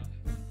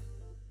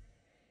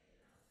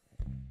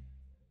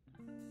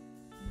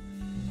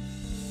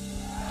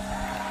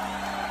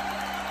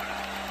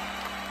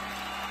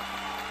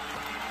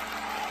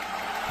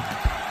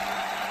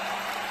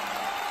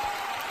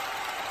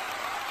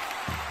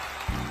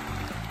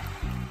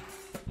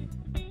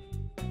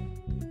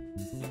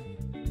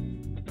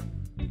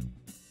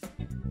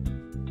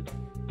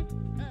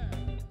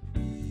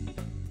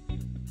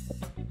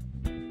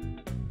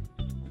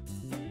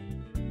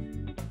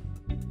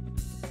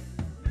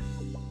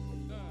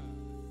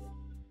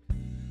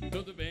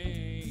 Tudo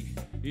bem,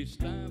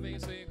 está bem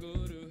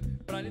seguro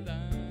pra lhe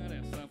dar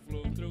essa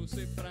flor,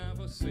 trouxe pra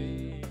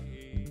você.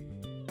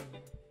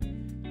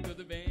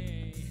 Tudo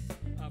bem,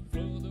 a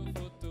flor do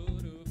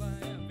futuro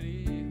vai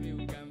abrir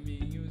mil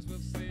caminhos,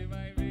 você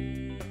vai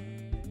ver.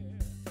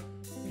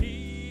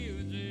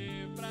 Rio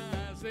de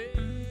prazer,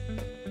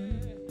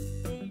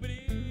 um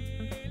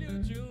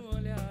brilho de um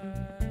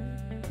olhar.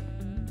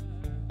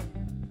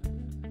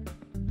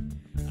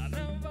 Ah,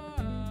 não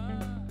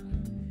vá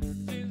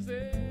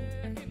dizer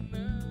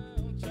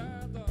não te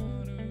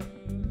adoro.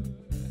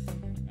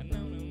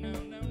 Não, não,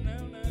 não, não,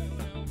 não, não,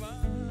 não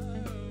vá.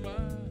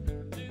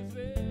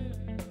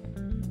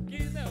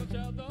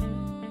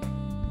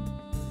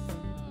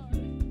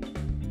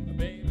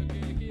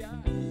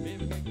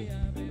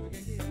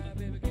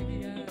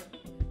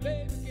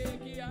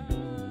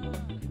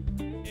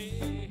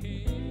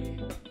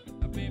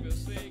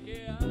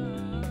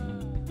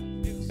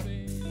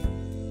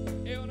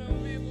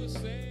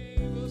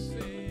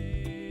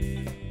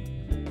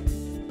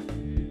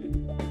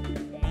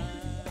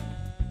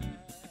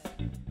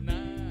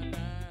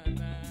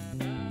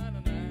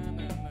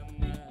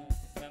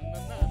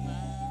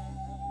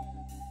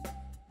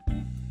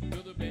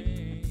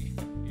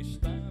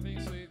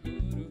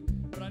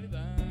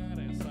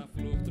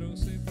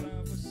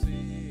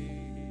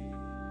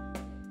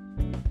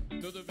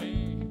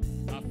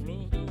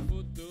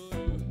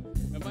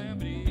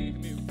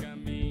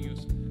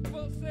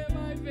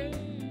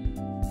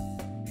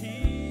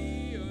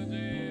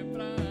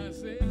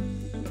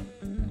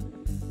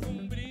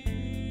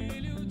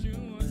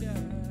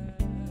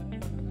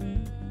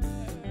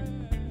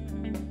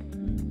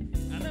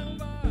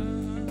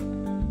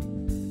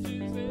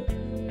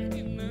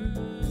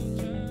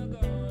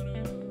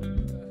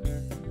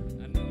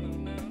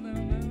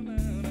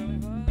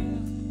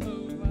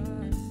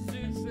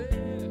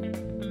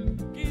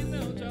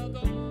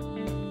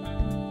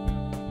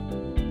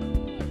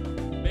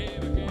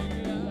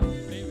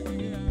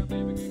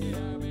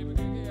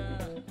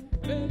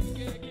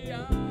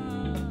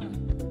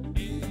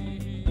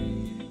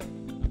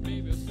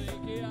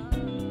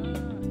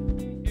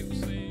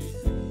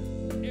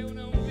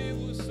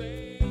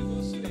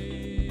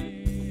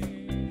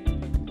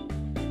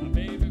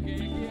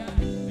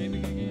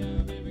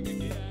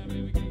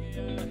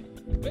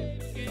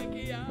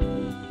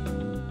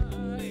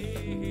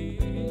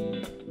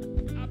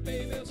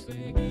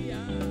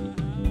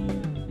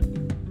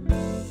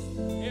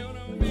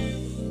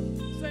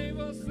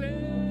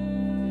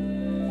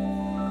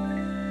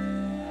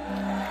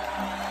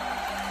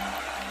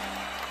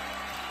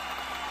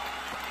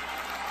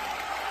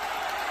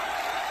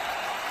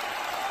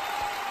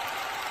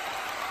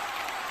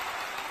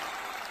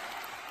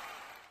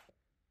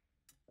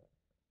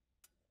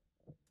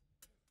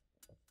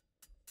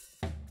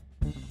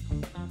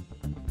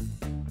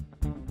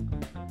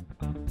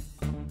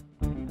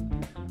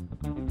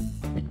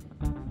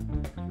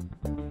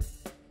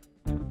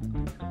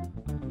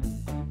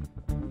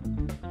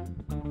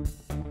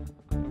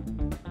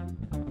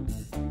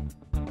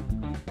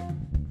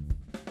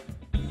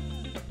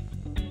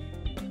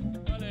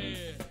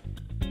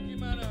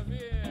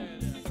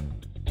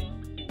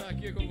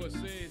 aqui com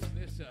vocês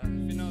nesse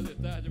final de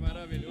tarde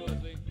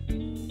maravilhoso, hein?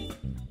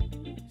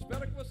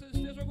 Espero que vocês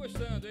estejam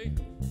gostando, hein?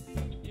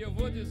 E eu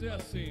vou dizer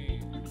assim: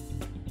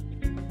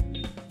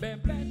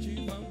 Bebete,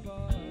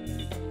 vambora,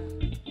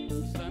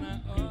 está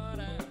na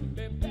hora.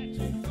 Bebete,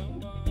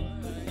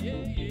 vambora,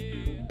 yeah,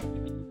 yeah.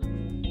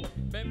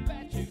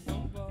 Bebete,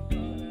 vambora,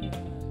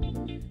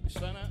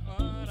 está na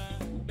hora.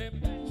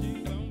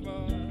 Bebete,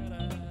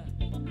 vambora,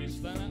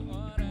 está na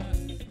hora.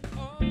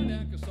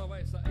 Olha que o sol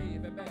vai sair,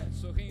 Bebete,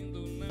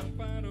 sorrindo, não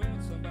parou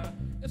de sambar.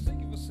 Eu sei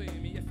que você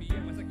me é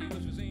fiel, mas aqui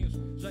os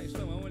vizinhos já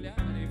estão a olhar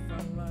e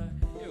falar: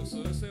 eu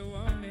sou seu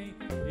homem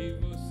e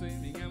você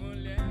minha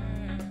mulher.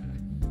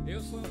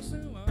 Eu sou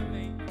seu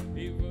homem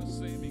e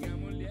você minha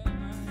mulher.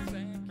 Mas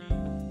é que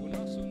o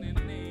nosso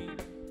neném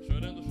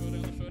chorando,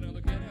 chorando,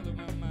 chorando, querendo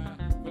mamar.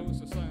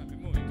 Você sabe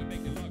muito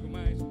bem que logo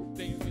mais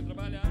tenho que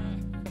trabalhar,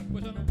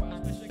 pois eu não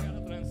posso mais chegar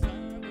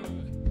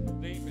atrasado,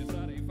 nem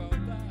pensar em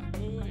faltar,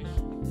 pois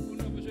o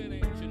novo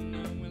gerente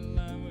não é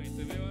lá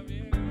muito meu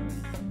amigo.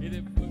 E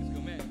depois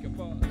como é que eu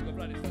posso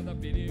comprar estando a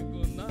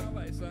perigo?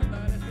 Novas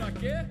sandálias pra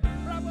quê?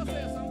 Pra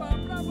você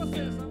sambar, pra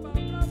você sambar,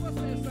 pra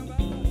você sambar.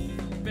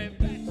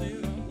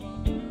 Bebete,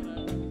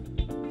 vambora,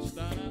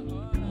 está na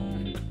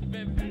hora.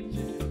 Bebete,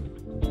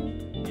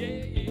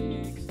 yeah,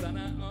 yeah, que está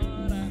na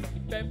hora.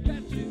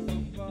 Bebete,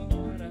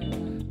 vambora,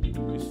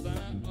 está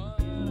na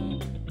hora.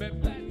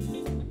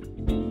 Bebete,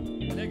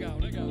 legal,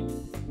 legal.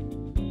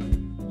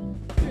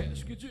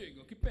 Deixa que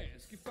diga, que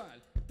pense, que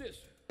fale.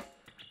 Deixa.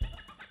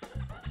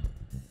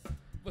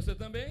 Você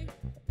também?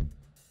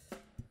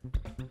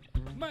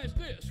 Mas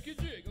deixa que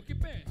diga, que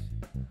pense.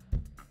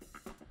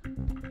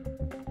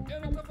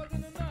 Eu não tô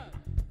fazendo nada.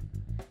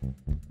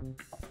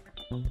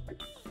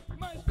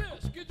 Mas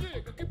deixa que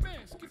diga, que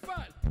pense, que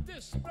fale.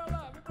 Deixa pra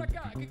lá, vem pra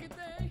cá, que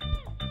tem?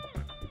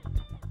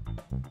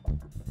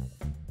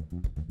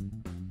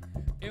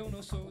 Eu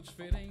não sou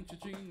diferente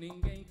de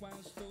ninguém,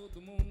 quase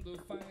todo mundo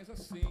faz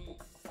assim.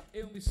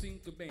 Eu me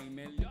sinto bem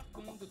melhor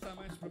quando tá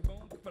mais pro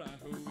bom que pra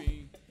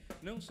ruim.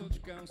 Não sou de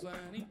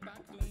causar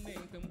impacto, nem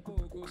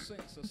tampouco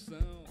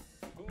sensação.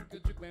 O que eu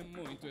digo é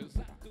muito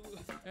exato,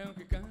 é o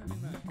que cabe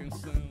na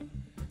canção.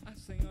 A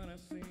senhora,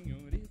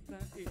 senhorita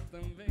e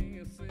também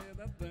é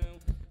cidadão.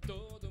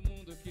 Todo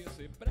mundo que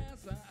se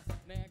preza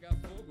nega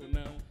fogo,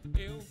 não.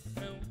 Eu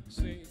não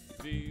sei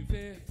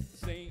viver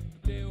sem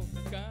teu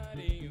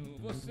carinho.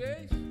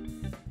 Vocês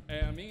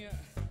é a minha.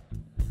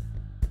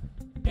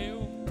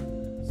 Eu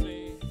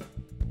sei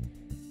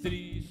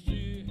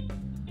triste,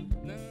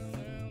 não,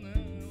 não,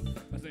 não,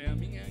 mas é a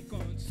minha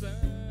condição.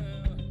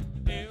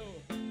 Eu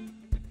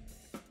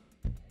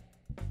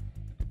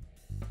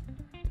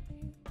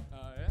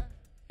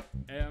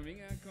é a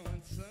minha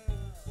condição.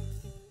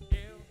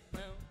 Eu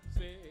não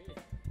sei.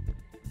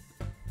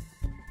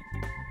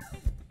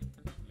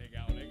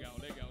 Legal, legal,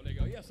 legal,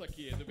 legal. E essa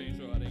aqui é do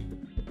Benjora, hein?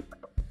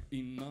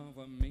 E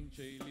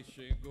novamente ele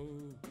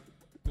chegou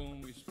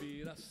com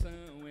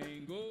inspiração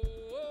em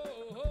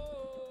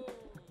gol,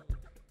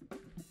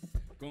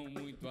 com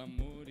muito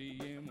amor e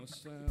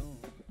emoção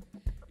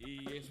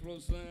e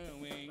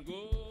explosão em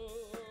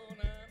gol.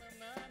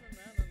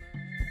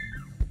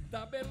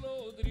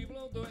 Tabelou,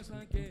 driblou dois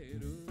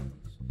zagueiros,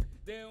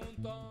 deu um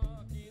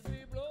toque,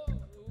 driblou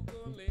o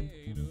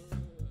goleiro.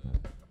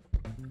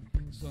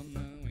 Só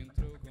não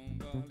entrou com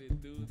bola e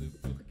tudo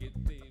porque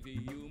teve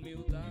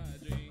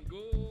humildade em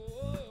gol.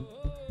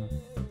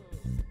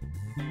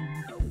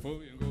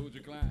 Foi um gol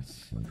de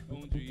classe,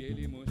 onde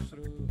ele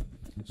mostrou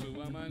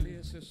sua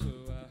malícia e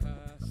sua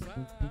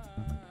raça.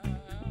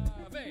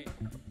 Vem!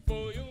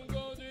 Foi um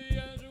gol de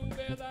anjo, um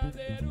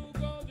verdadeiro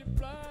gol de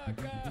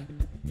placa,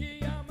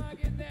 e a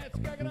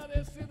magnética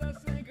agradecida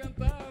se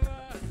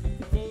encantava.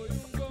 Foi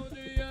um gol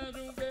de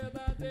anjo, um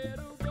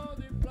verdadeiro gol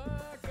de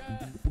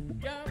placa,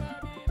 e a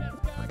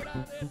magnética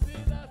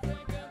agradecida se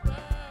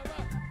encantava.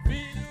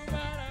 Filho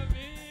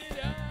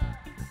maravilha,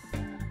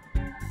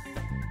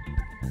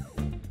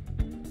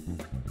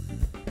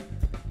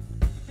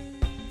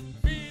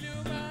 filho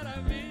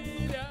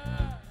maravilha,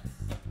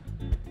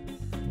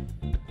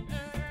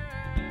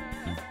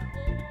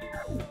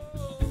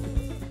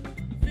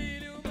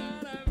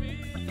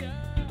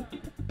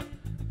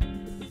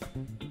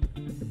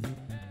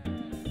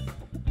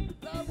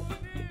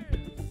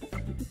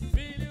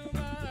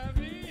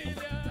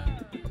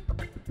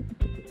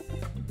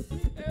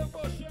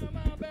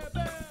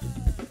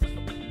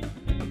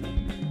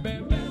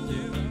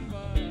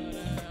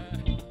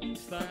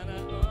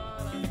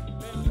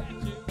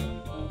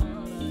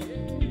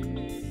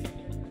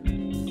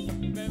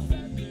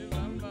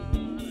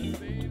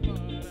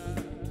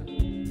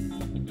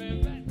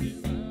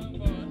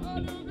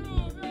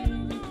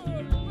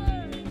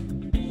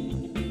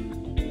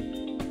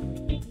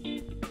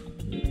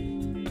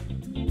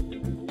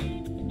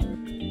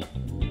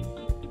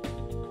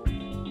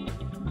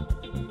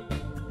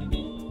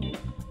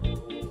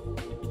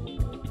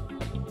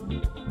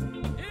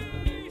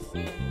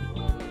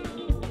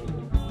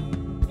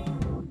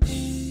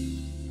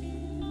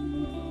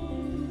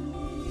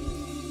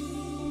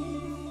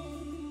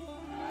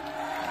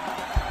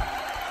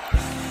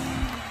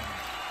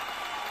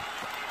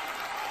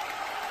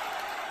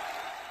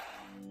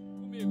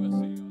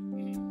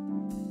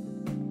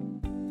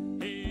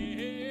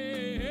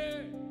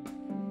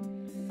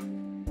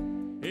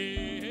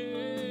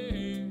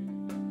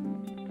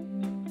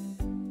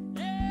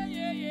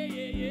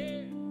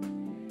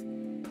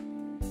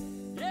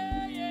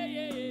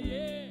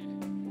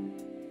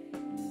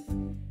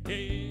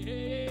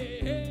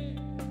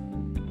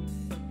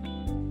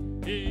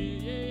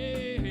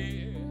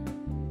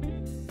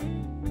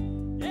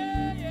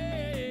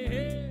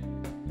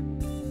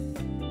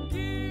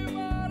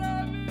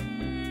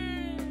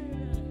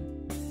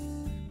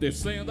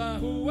 Descendo a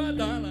rua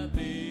da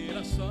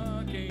ladeira,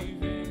 só quem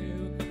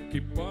veio que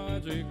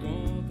pode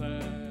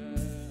contar.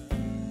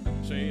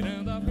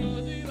 Cheirando a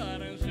flor de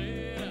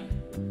laranjeira,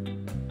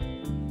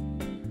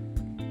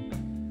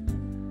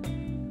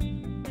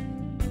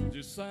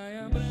 de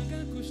saia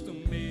branca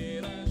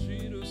costumeira,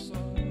 gira o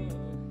sol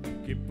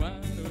que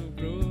parou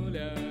pra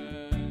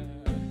olhar.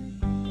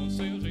 Com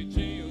seu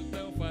jeitinho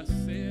tão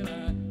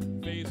faceira,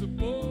 fez o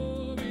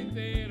povo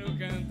inteiro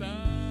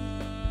cantar.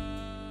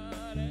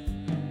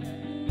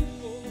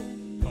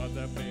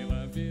 Roda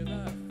pela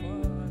vida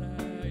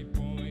fora e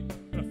põe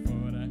pra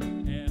fora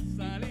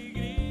essa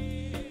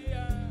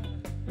alegria.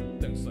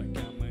 Dança que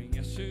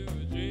amanhece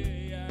o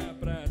dia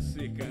pra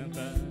se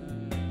cantar.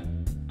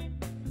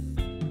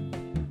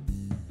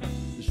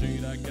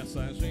 Gira que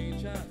essa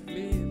gente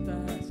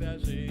aflita se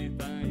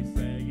ajeita e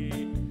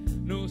segue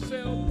no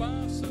seu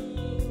passo.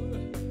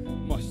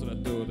 Mostra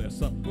toda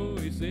essa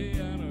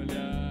poesia no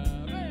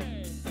olhar.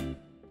 Vem!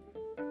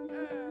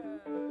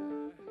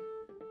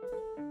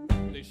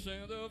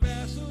 Deixando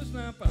versos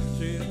na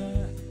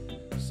partida,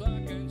 só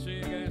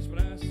cantigas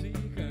pra se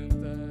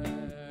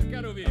cantar.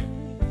 Quero ouvir.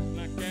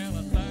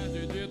 Naquela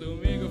tarde de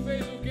domingo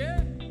fez o quê?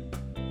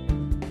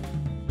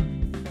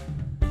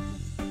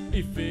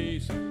 E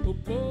fez o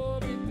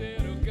povo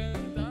inteiro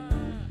cantar.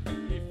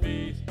 E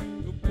fez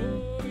o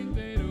povo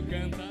inteiro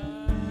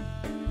cantar.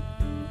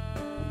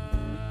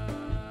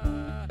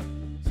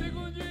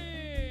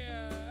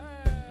 Segundinha.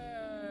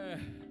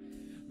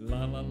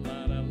 La la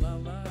la la la la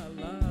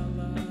la la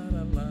la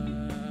la la.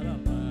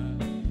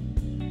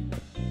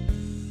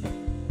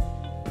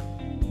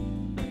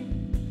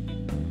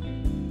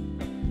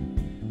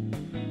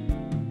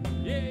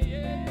 Yeah,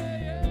 yeah, yeah,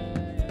 yeah,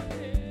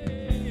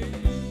 yeah.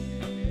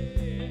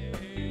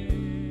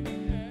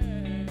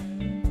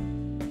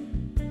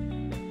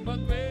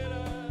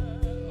 Bandeira,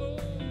 oh.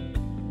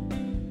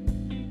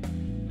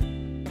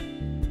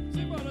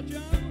 Simbora,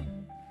 Thiago.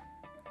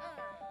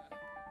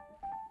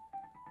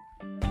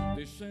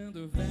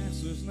 Deixando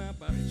versos na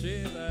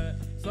partida,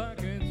 só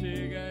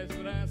cantigas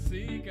pra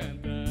se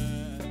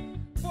cantar.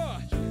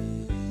 Forte!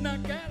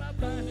 Naquela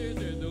tarde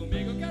de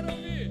domingo, quero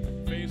ouvir.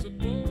 Fez o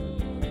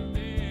povo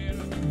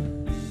inteiro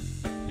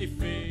e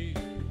fez.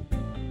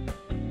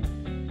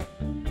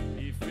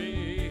 E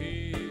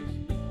fez.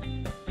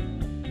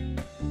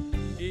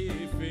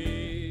 E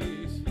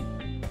fez.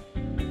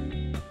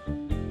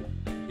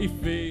 E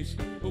fez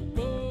o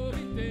povo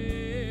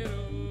inteiro.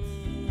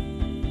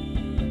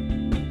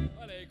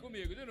 Olha aí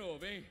comigo de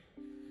novo, hein?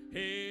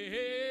 Hey,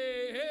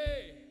 hey,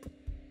 hey.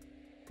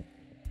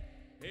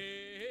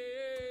 Hey,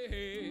 hey,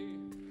 hey.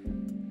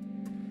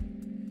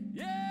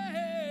 Yeah,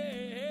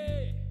 hey,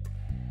 hey.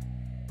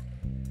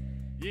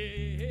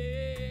 Yeah,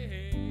 hey,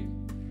 hey.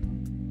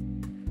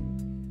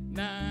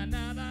 Na,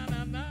 na, na,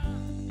 na, na.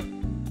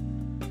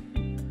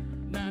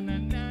 Na, na,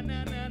 na,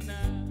 na, na, na.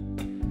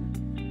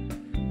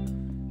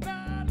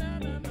 Na, na,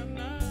 na, na,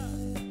 na.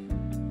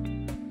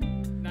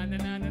 Na, na,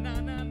 na, na,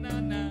 na, na,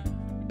 na, na.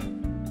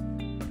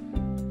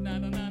 Na,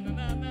 na, na, na,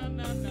 na, na,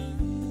 na, na.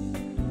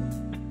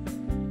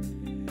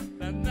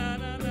 Na, na,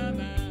 na, na,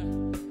 na.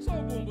 Só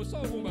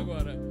o bumbo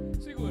agora.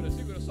 Segura,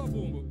 segura, só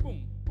bumbo.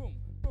 Bum, bum,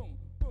 bum,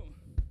 bum.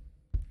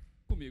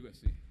 Comigo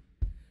assim.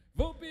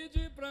 Vou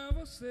pedir pra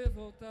você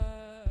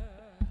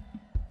voltar.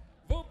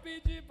 Vou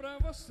pedir pra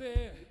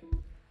você.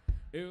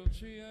 Eu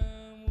te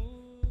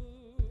amo.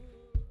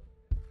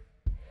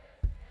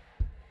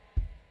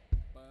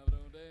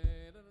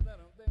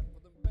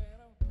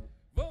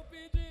 Vou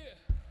pedir.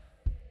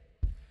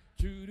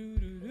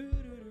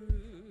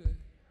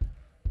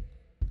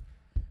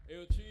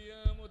 Eu te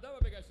amo. Dá pra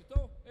pegar esse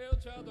tom? Eu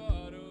te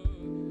adoro,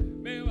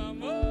 meu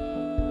amor.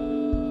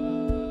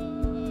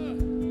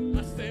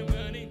 A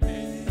semana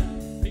inteira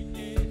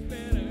fiquei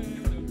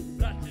esperando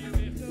pra te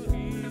ver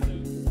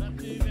sorrindo, pra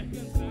te ver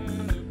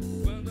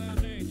cantando. Quando a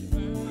gente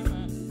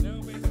ama,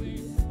 não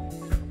pense,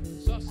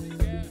 só se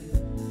quer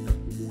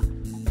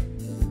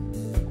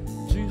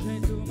de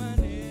jeito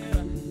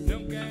maneira.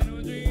 Não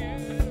quero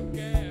dinheiro,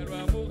 quero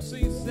amor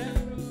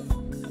sincero.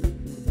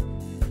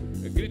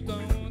 Eu grito ao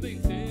mundo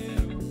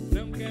inteiro,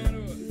 não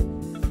quero.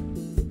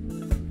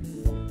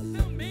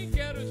 Também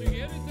quero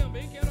dinheiro e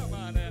também quero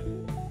amar, né?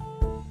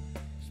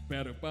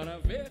 Espero para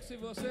ver se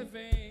você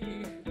vem.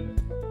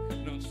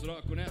 Não te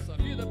troco nessa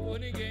vida por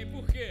ninguém,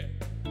 por quê?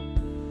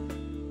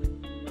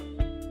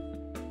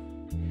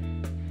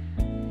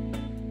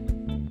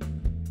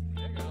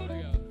 Legal,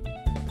 legal.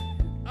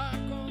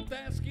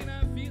 Acontece que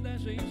na vida a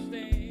gente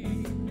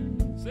tem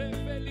ser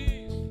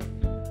feliz.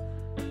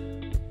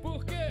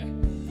 Por quê?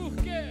 Por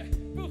quê?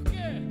 Por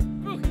quê?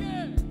 Por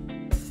quê?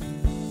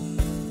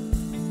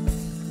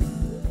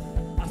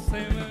 A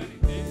semana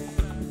inteira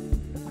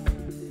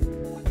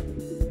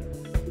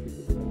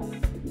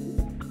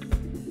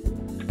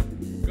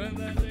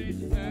quando a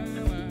gente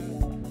ama,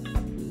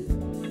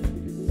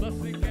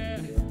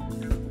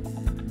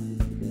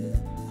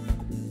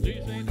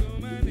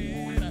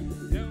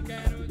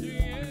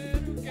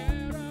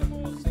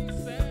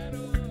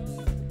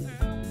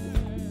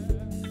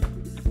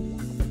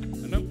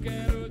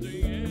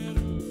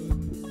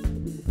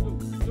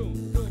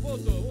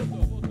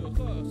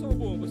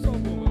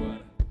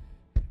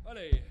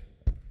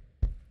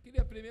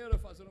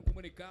 fazer um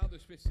comunicado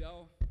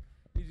especial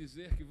e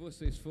dizer que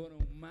vocês foram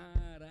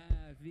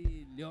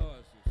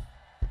maravilhosos.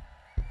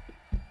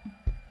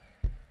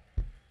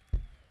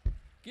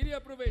 Queria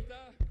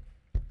aproveitar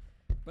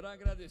para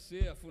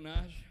agradecer a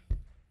Funarge,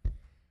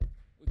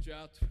 o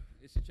teatro,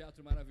 esse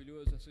teatro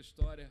maravilhoso, essa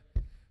história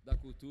da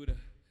cultura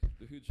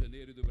do Rio de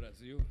Janeiro e do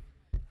Brasil,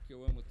 que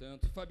eu amo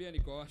tanto.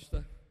 Fabiane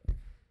Costa,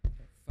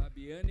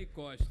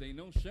 e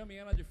não chamem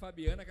ela de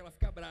Fabiana, que ela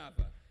fica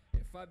brava. É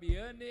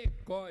Fabiane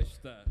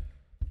Costa.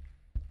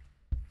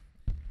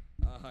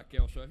 A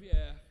Raquel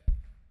Xavier,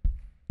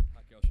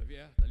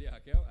 tá ali a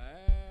Raquel?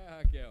 É,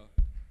 Raquel.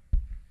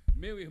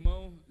 Meu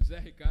irmão Zé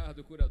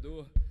Ricardo,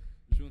 curador,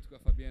 junto com a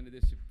Fabiane,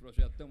 desse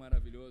projeto tão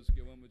maravilhoso que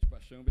eu amo de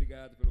paixão.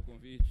 Obrigado pelo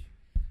convite.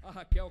 A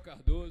Raquel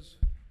Cardoso.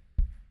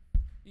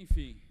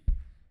 Enfim,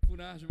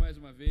 Funarge mais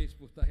uma vez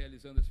por estar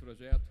realizando esse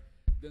projeto,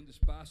 dando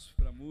espaço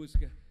para a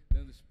música,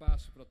 dando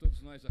espaço para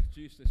todos nós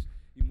artistas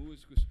e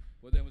músicos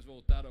podermos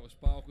voltar aos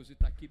palcos e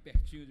estar aqui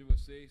pertinho de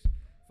vocês,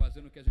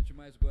 fazendo o que a gente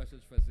mais gosta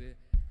de fazer,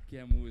 que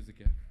é a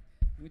música.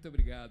 Muito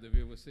obrigado,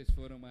 viu? Vocês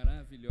foram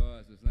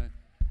maravilhosos, né?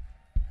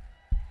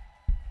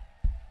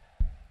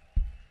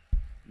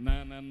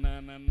 Na na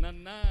na na na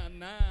na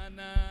na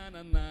na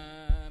na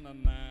na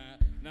na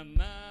na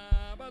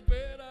na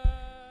bateira.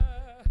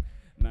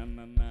 Na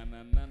na na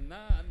na na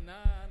na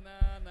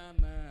na na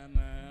na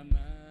na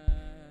na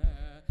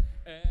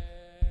é.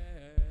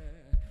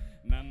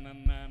 Na na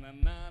na na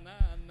na na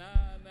na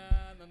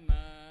na na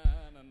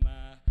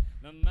na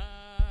na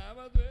na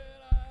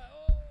bateira.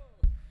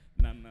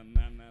 Na na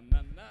na na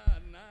na na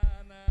na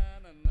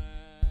na na.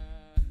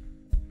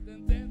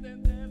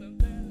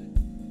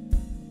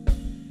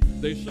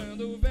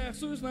 Deixando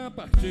versos na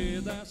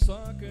partida,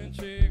 só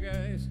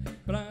cantigas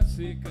pra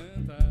se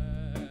cantar.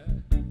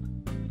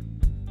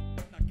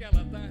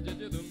 Naquela tarde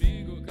de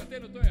domingo, cantei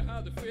no tom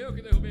errado, fui eu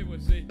que derrubei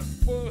você.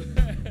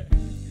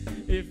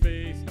 E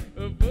fez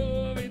o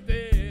povo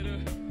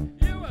inteiro,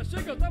 e eu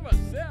achei que eu tava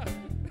certo.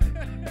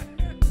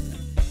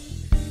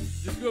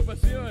 Desculpa,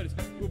 senhores.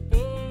 O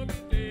povo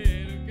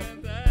inteiro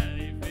cantar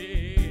e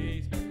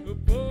fez. O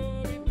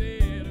povo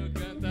inteiro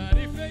cantar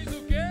e fez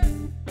o quê?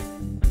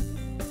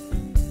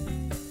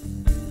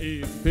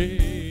 E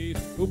fez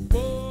o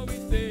povo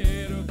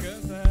inteiro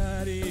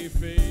cantar e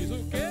fez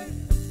o quê?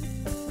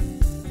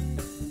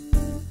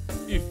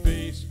 E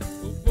fez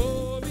o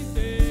povo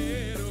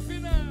inteiro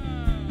final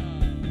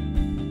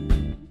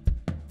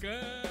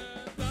cantar.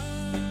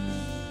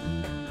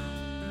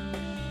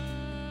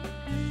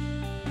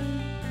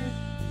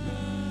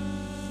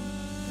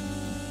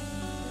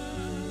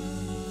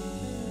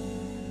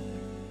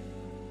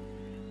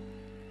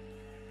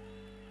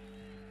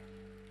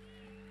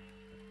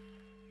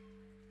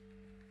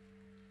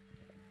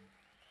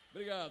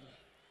 Obrigado.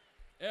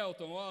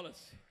 Elton,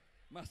 Wallace,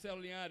 Marcelo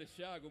Linhares,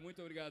 Thiago,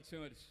 muito obrigado,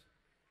 senhores.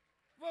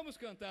 Vamos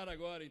cantar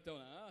agora, então.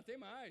 Ah, tem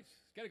mais.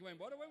 Querem que vá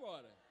embora? Eu vou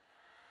embora.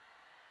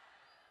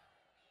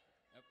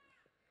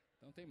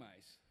 Então tem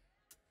mais.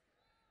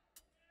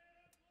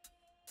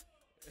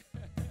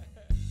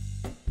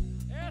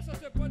 Essa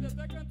você pode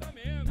até cantar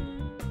Mengo.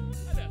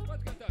 Aliás,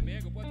 pode cantar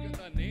Mengo, pode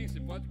cantar Nancy,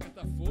 pode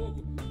cantar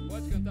Fogo,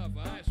 pode cantar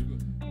Vasco,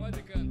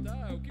 pode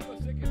cantar o que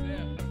você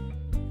quiser.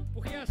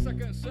 Porque essa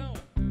canção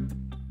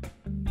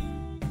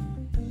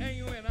é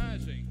em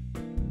homenagem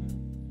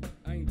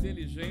à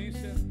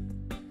inteligência,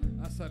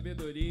 à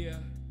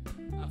sabedoria,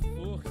 à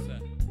força,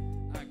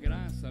 à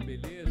graça, à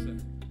beleza,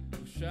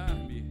 o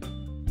charme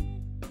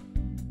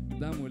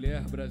da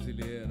mulher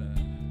brasileira.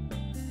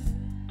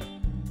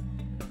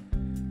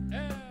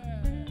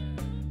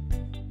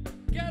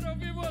 Quero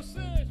ouvir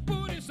vocês,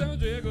 por isso eu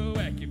digo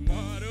é que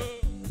moro.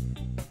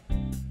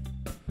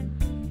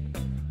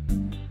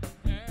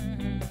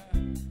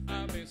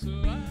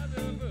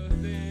 Abençoado por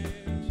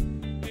Deus,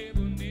 que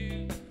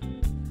bonito,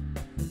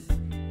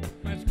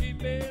 mas que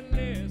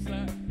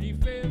beleza em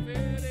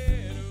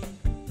fevereiro.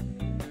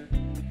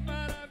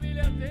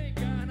 Maravilha, tem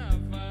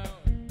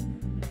carnaval,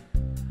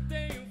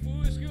 tem um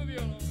fusca e um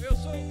violão. Eu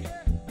sou o quê?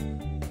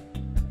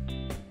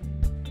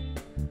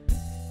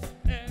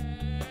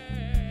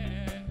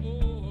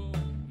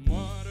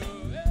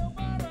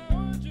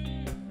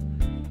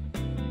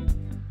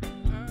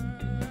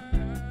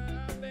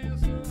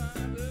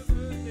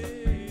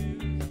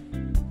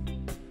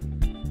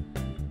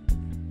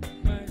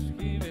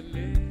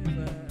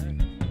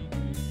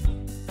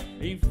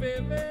 Em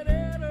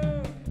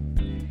fevereiro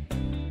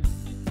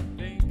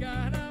tem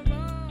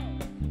carnaval.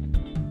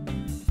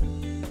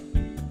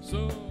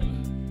 Sou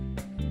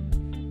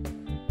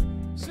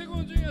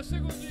segundinha,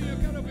 eu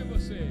quero ouvir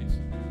vocês.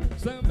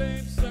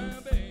 Também,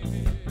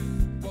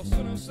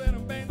 posso não ser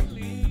um band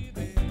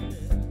líder,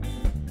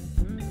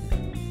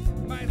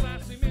 mas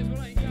assim mesmo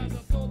lá em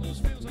casa todos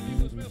os meus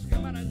amigos, meus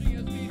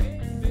camaradinhas me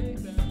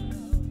respeitam.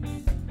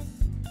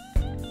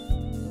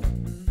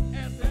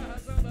 Essa é a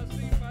razão da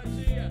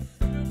simpatia,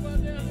 do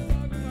poder do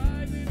algo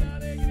mais e da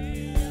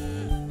alegria.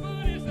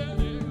 Por isso eu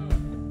digo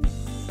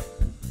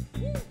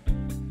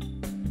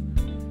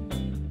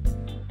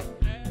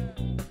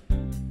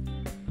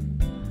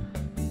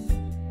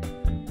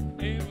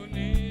é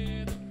bonito.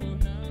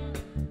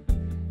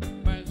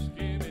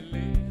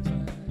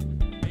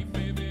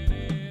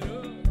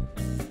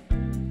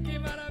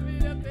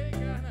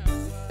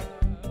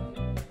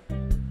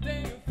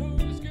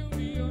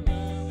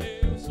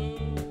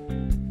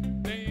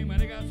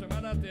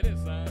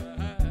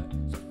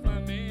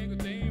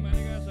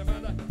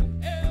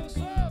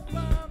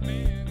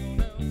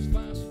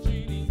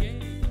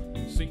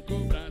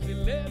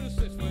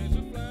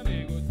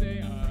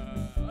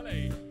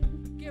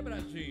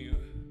 quebradinho.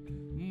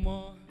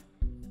 Mó,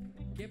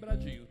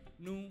 quebradinho.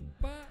 Num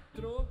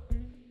patrô.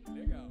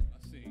 Legal,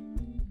 assim.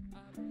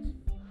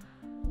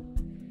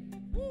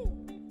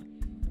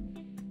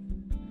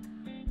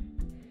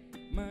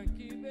 Mas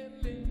que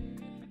beleza.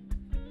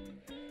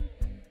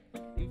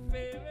 Em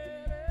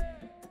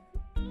fevereiro.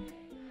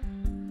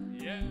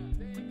 Yeah,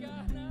 tem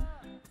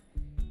carnaval.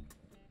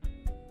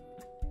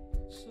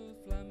 Sou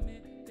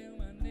Flamengo, teu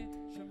mané,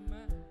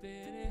 chama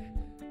terê.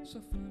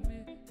 Sou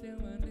Flamengo, teu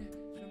mané,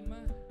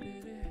 chama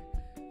terê.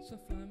 Sou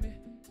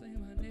Flamengo, teu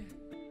mané.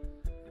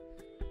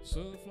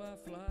 Sou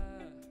Fla-Fla.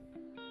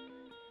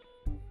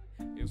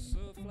 Eu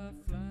sou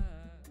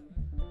Fla-Fla.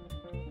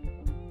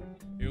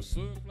 Eu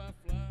sou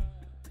Fla-Fla.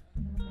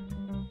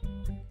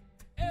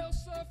 Eu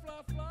sou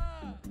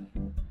Fla-Fla.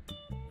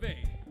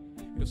 Vem,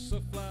 eu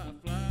sou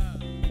Fla-Fla.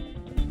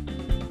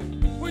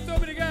 Muito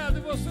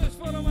obrigado, vocês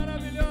foram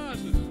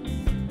maravilhosos.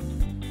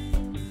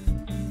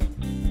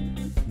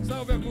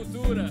 Salve a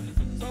cultura,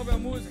 salve a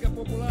música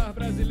popular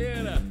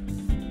brasileira.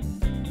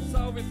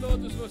 Salve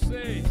todos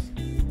vocês.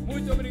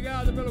 Muito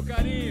obrigado pelo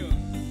carinho.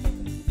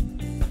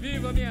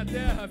 Viva a minha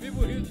terra, viva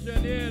o Rio de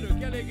Janeiro.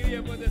 Que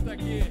alegria poder estar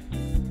aqui.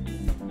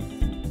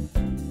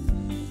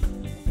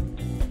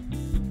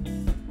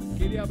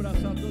 Queria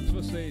abraçar todos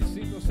vocês.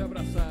 Sintam-se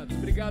abraçados.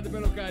 Obrigado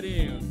pelo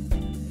carinho.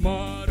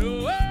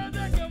 Moro onde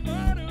é que eu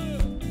moro.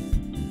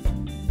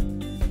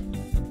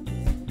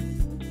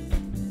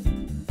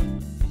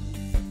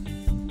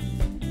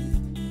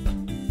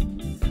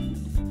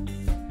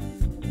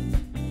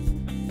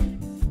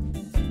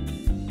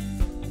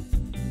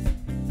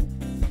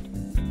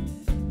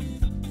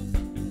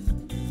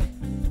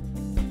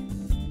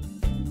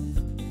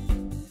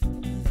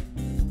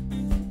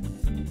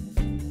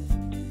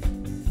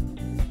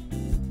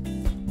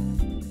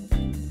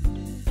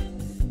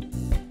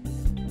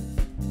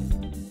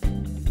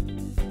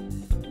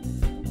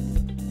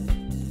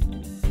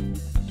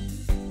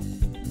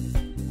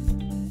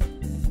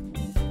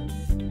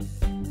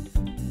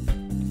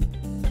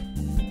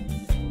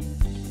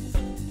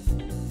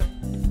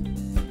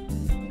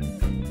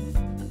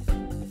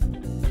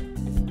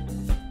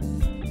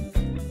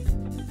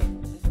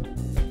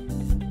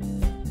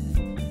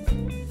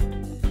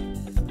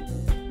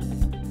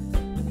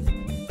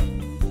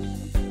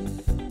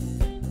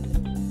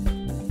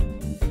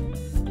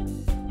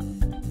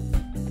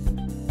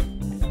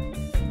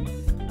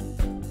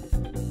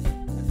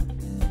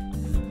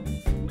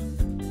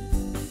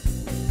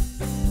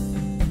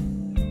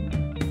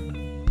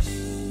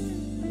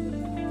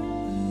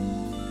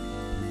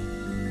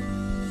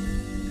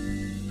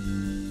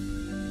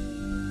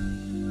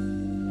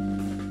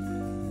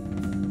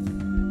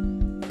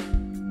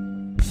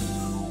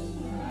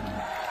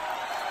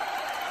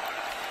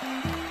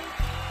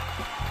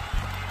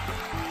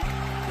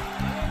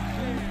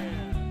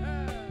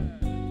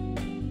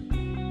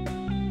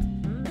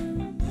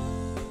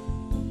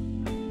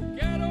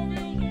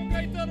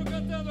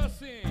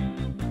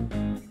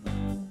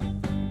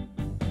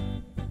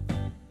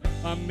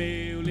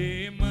 Meu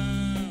limão,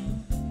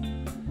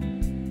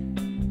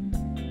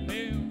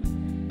 meu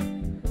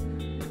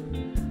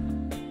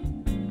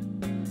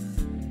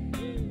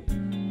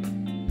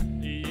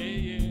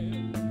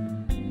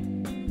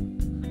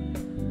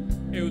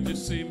eu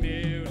disse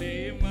meu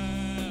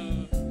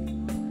limão,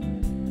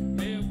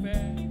 meu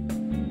pé,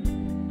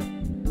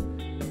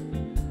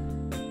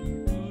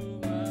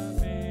 uma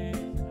vez,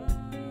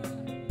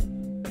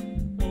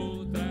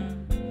 outra,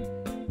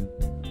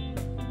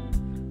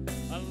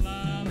 lá,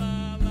 lá,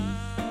 lá, lá,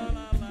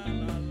 lá, lá,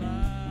 lá, lá,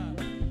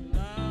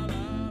 lá,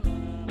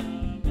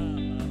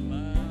 lá,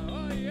 lá,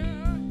 oh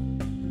yeah.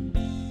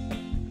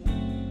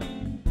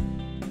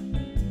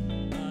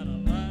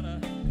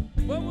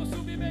 Vamos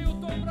subir meio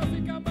tom pra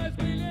ficar mais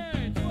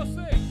brilhante.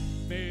 Você,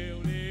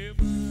 meu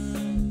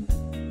limão,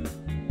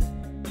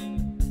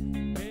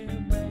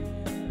 meu pé,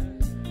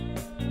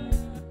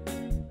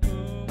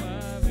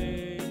 uma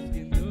vez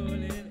que no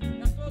lhe...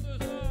 A todos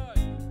nós,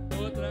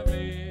 outra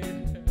vez,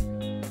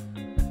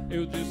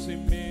 eu disse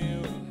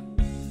meu,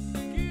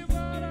 que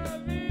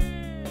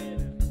maravilha,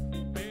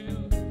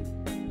 meu,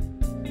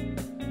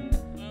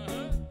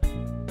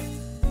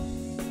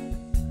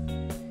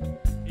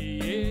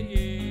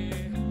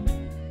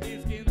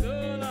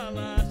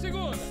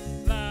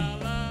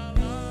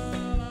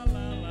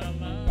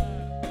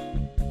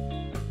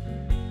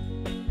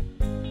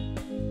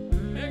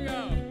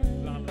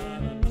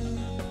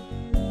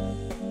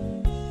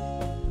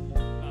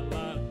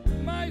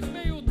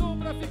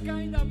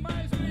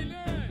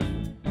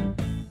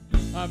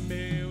 a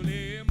meu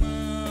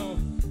limão.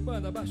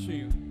 Banda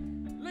baixinho.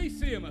 Lá em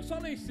cima, só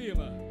lá em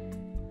cima.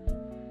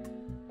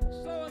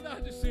 Só o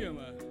andar de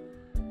cima.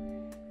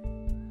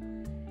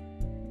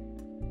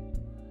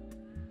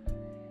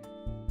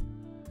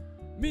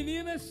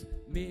 Meninas,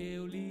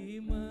 meu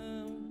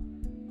limão.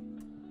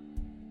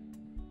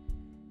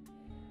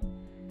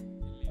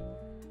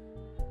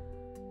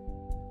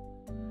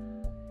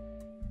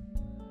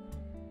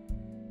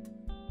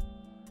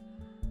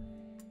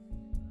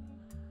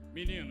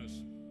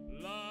 Meninos.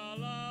 La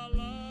la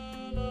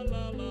la la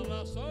la la.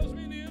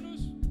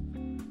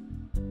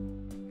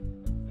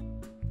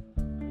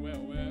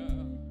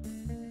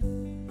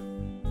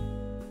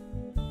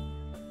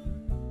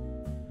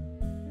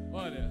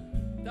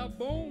 Tá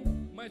bom,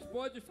 mas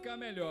pode ficar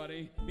melhor,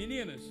 hein?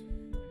 Meninas,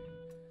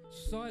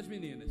 só as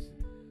meninas.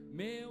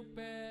 Meu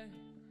pé.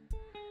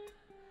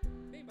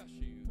 Bem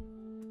baixinho.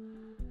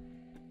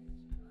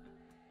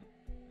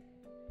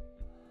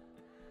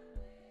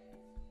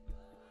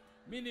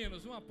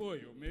 Meninos, um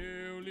apoio.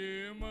 Meu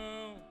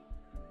limão.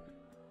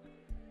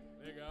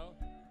 Legal.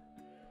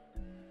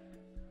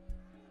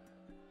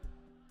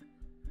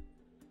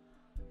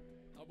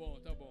 Tá bom,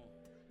 tá bom.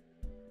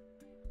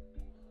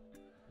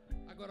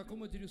 Agora,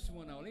 como eu diria o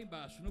Simonal, lá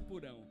embaixo, no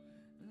porão.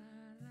 Lá,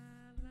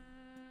 lá,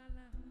 lá,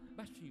 lá.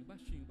 Baixinho,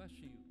 baixinho,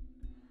 baixinho.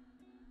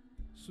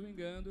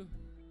 Swingando.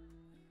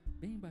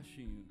 Bem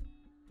baixinho.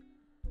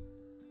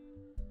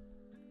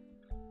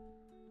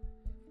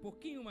 Um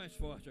pouquinho mais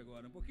forte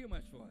agora, um pouquinho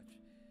mais forte.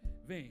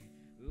 Vem.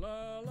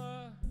 Lá,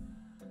 lá.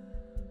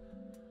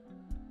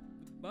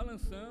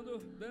 Balançando,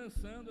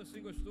 dançando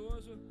assim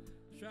gostoso.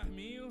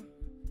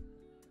 Charminho.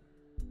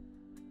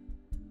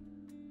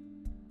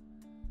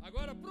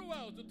 Agora pro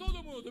alto,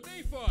 todo mundo,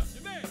 bem forte,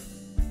 vem!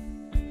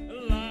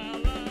 Lá,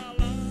 lá,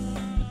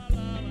 lá,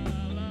 lá,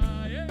 lá,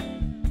 lá, yeah.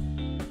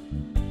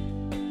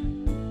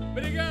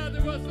 Obrigado,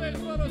 vocês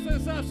foram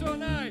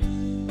sensacionais.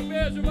 Um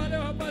beijo,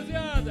 valeu,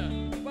 rapaziada.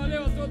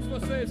 Valeu a todos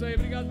vocês aí,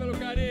 obrigado pelo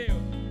carinho.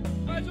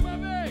 Mais uma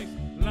vez!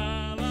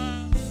 Lá,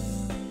 lá,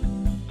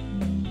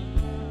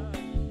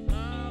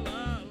 lá,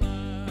 lá,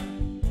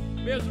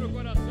 lá. Beijo no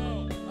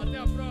coração, até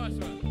a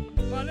próxima.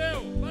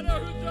 Valeu,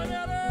 valeu, Rio de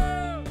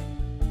Janeiro!